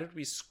minute. Why did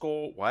we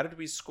score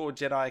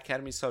Jedi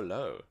Academy so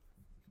low?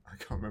 I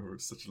can't remember. It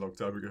was such a long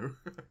time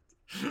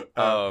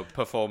ago.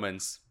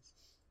 Performance.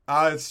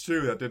 It's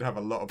true. That did have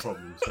a lot of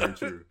problems. Very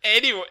true.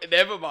 Anyway,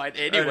 never mind.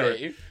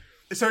 Anyway.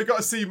 So it got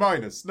a C-.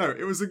 No,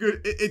 it was a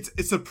good.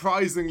 It's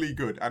surprisingly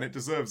good, and it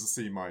deserves a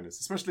C-,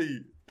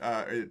 especially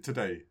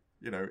today.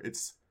 You know,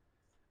 it's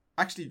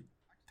actually.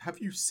 Have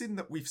you seen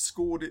that we've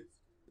scored it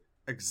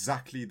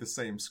exactly the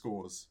same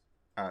scores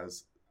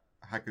as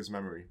Hacker's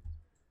Memory?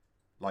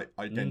 Like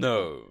identical.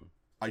 No.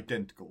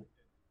 Identical.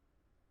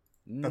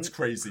 That's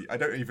crazy. I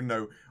don't even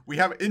know. We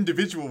have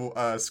individual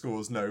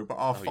scores, but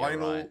our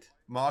final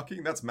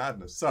marking, that's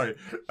madness. Sorry,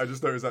 I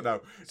just noticed that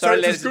now. Sorry,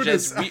 it's as good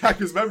as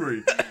Hacker's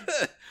Memory.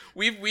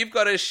 We've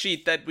got a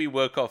sheet that we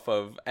work off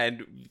of,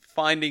 and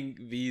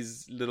finding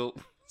these little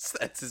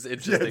stats is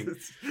interesting.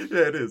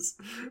 Yeah, it is.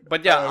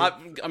 But yeah,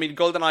 I mean,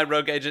 GoldenEye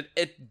Rogue Agent,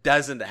 it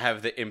doesn't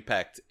have the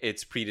impact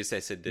its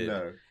predecessor did.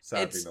 No,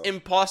 sadly it's not.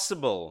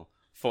 Impossible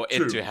for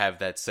it to have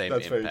that same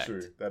impact. That's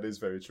very true. That is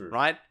very true.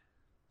 Right?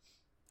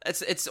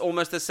 It's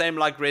almost the same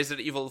like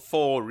Resident Evil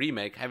 4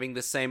 Remake having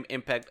the same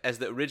impact as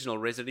the original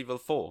Resident Evil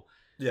 4.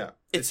 Yeah.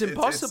 It's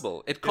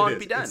impossible. It can't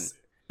be done.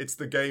 It's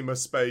the gamer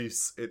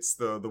space, it's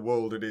the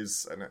world it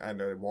is, and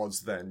it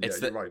was then.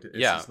 You're right.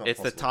 It's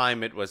the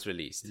time it was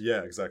released.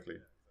 Yeah, exactly.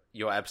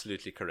 You're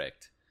absolutely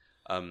correct.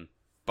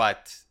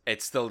 But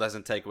it still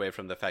doesn't take away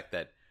from the fact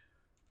that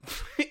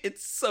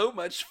it's so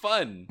much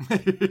fun.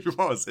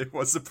 It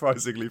was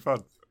surprisingly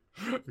fun.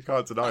 You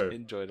can't deny it. I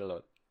enjoyed it a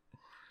lot.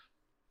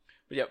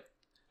 But yep.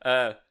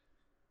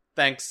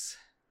 Thanks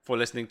for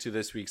listening to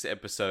this week's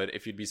episode.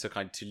 If you'd be so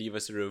kind to leave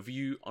us a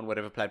review on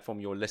whatever platform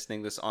you're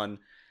listening this on,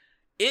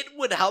 it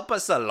would help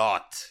us a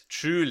lot,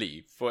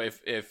 truly, for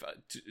if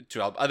to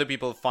help other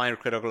people find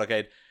Critical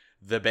Arcade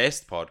the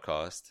best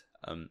podcast,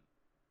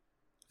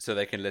 so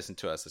they can listen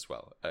to us as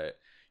well.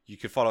 You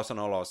can follow us on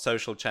all our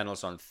social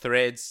channels on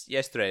Threads,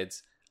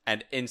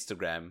 and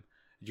Instagram.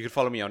 You can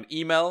follow me on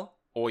email,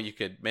 or you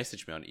could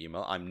message me on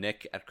email. I'm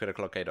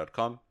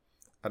nick@criticalarcade.com.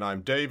 And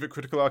I'm Dave at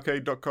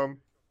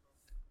criticalarcade.com.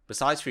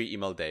 Besides for your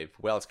email, Dave,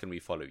 where else can we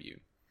follow you?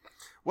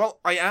 Well,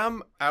 I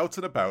am out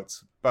and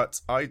about,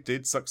 but I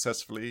did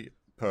successfully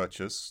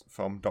purchase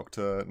from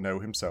Dr. No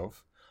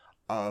himself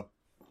a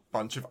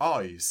bunch of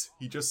eyes.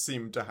 He just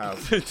seemed to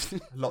have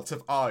lots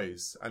of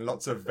eyes and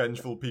lots of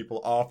vengeful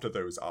people after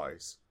those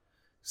eyes.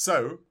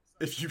 So,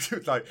 if you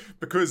like,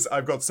 because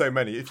I've got so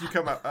many, if you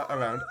come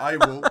around, I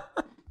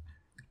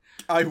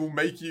will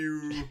make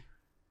you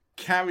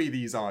carry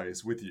these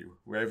eyes with you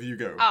wherever you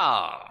go.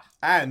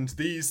 And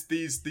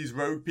these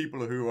rogue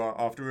people who are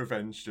after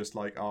revenge, just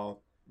like our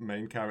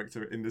main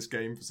character in this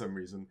game for some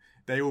reason,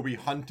 they will be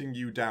hunting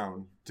you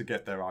down to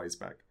get their eyes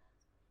back.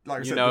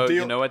 Like I said, the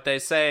deal... you know what they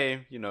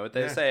say.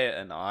 Say,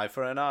 an eye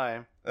for an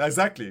eye.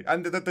 Exactly.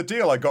 And the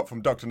deal I got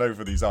from Dr. No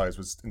for these eyes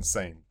was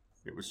insane.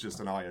 It was just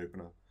an eye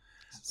opener.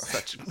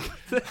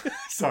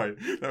 Sorry,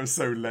 that was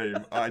so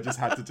lame. I just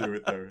had to do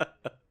it though.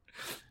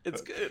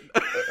 It's good.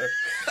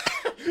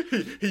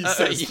 He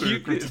says through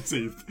gritted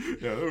teeth.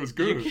 Yeah, that was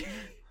good.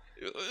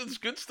 It's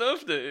good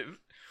stuff, Dave.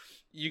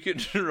 You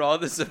could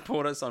rather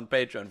support us on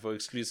Patreon for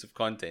exclusive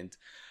content.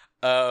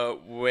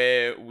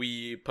 where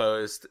we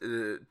post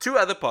 2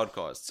 other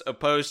podcasts. A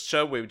post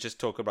show where we just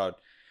talk about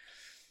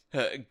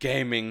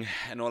gaming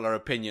and all our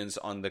opinions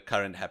on the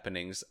current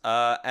happenings.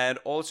 And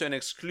also an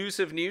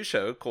exclusive new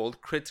show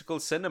called Critical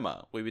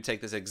Cinema, where we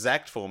take this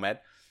exact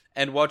format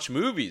and watch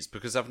movies,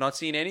 because I've not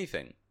seen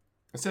anything.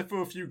 Except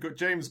for a few good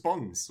James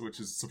Bonds, which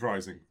is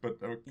surprising. But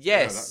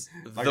yes,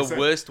 like the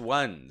worst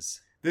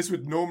ones. This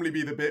would normally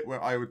be the bit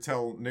where I would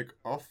tell Nick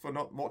off for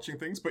not watching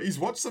things, but he's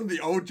watched some of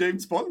the old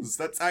James Bonds.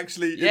 That's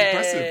actually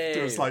impressive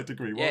to a slight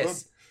degree. Well done.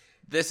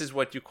 This is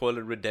what you call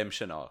a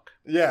redemption arc.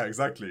 Yeah,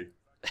 exactly.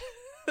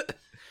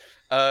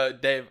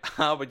 Dave,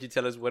 how about you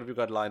tell us what have we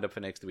got lined up for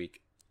next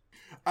week?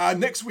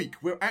 Next week,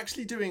 we're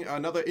actually doing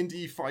another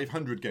Indie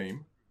 500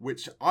 game,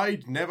 which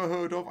I'd never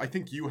heard of. I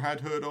think you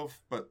had heard of,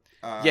 but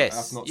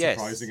that's not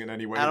surprising in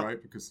any way,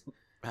 right? Because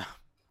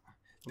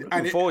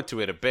looking forward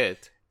to it a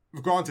bit.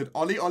 Granted,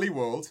 Ollie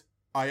World,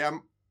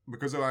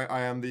 because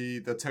I am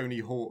the Tony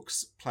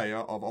Hawk's player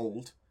of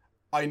old,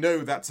 I know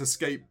that's a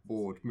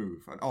skateboard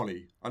move, an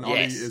Ollie. An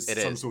Ollie is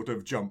some sort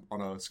of jump on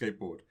a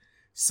skateboard.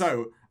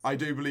 So, I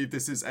do believe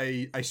this is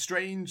a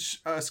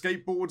strange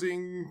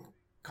skateboarding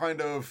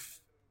kind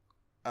of,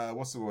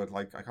 what's the word?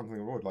 Like, I can't think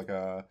of the word, like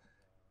a...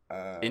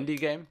 indie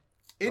game?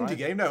 Indie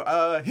game? No,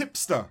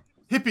 hipster.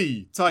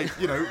 Hippie type,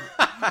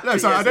 No,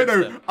 sorry, I don't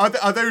know.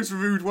 Are those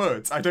rude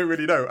words? I don't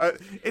really know.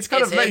 It's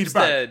kind of laid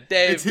back.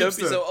 Dave, don't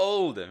be so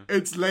old.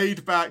 It's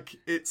laid back.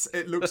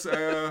 It looks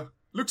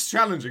looks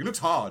challenging. Looks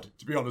hard,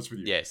 to be honest with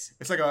you. Yes.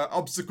 It's like an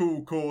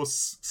obstacle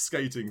course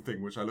skating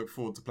thing, which I look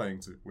forward to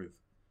playing with.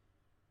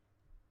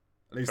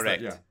 At least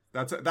correct.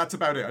 That's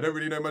about it. I don't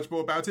really know much more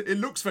about it. It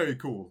looks very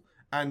cool.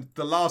 And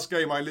the last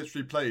game I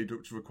literally played,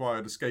 which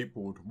required a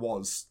skateboard,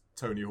 was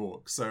Tony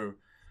Hawk. So...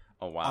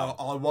 Oh wow!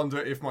 I wonder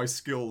if my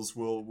skills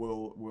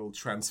will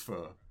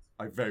transfer.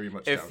 I very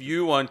much doubt if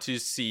you want to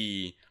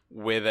see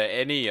whether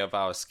any of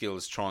our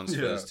skills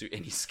transfers to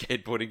any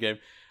skateboarding game,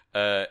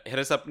 hit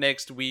us up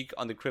next week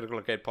on the Critical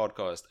Arcade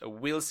podcast.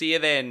 We'll see you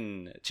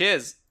then.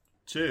 Cheers.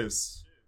 Cheers.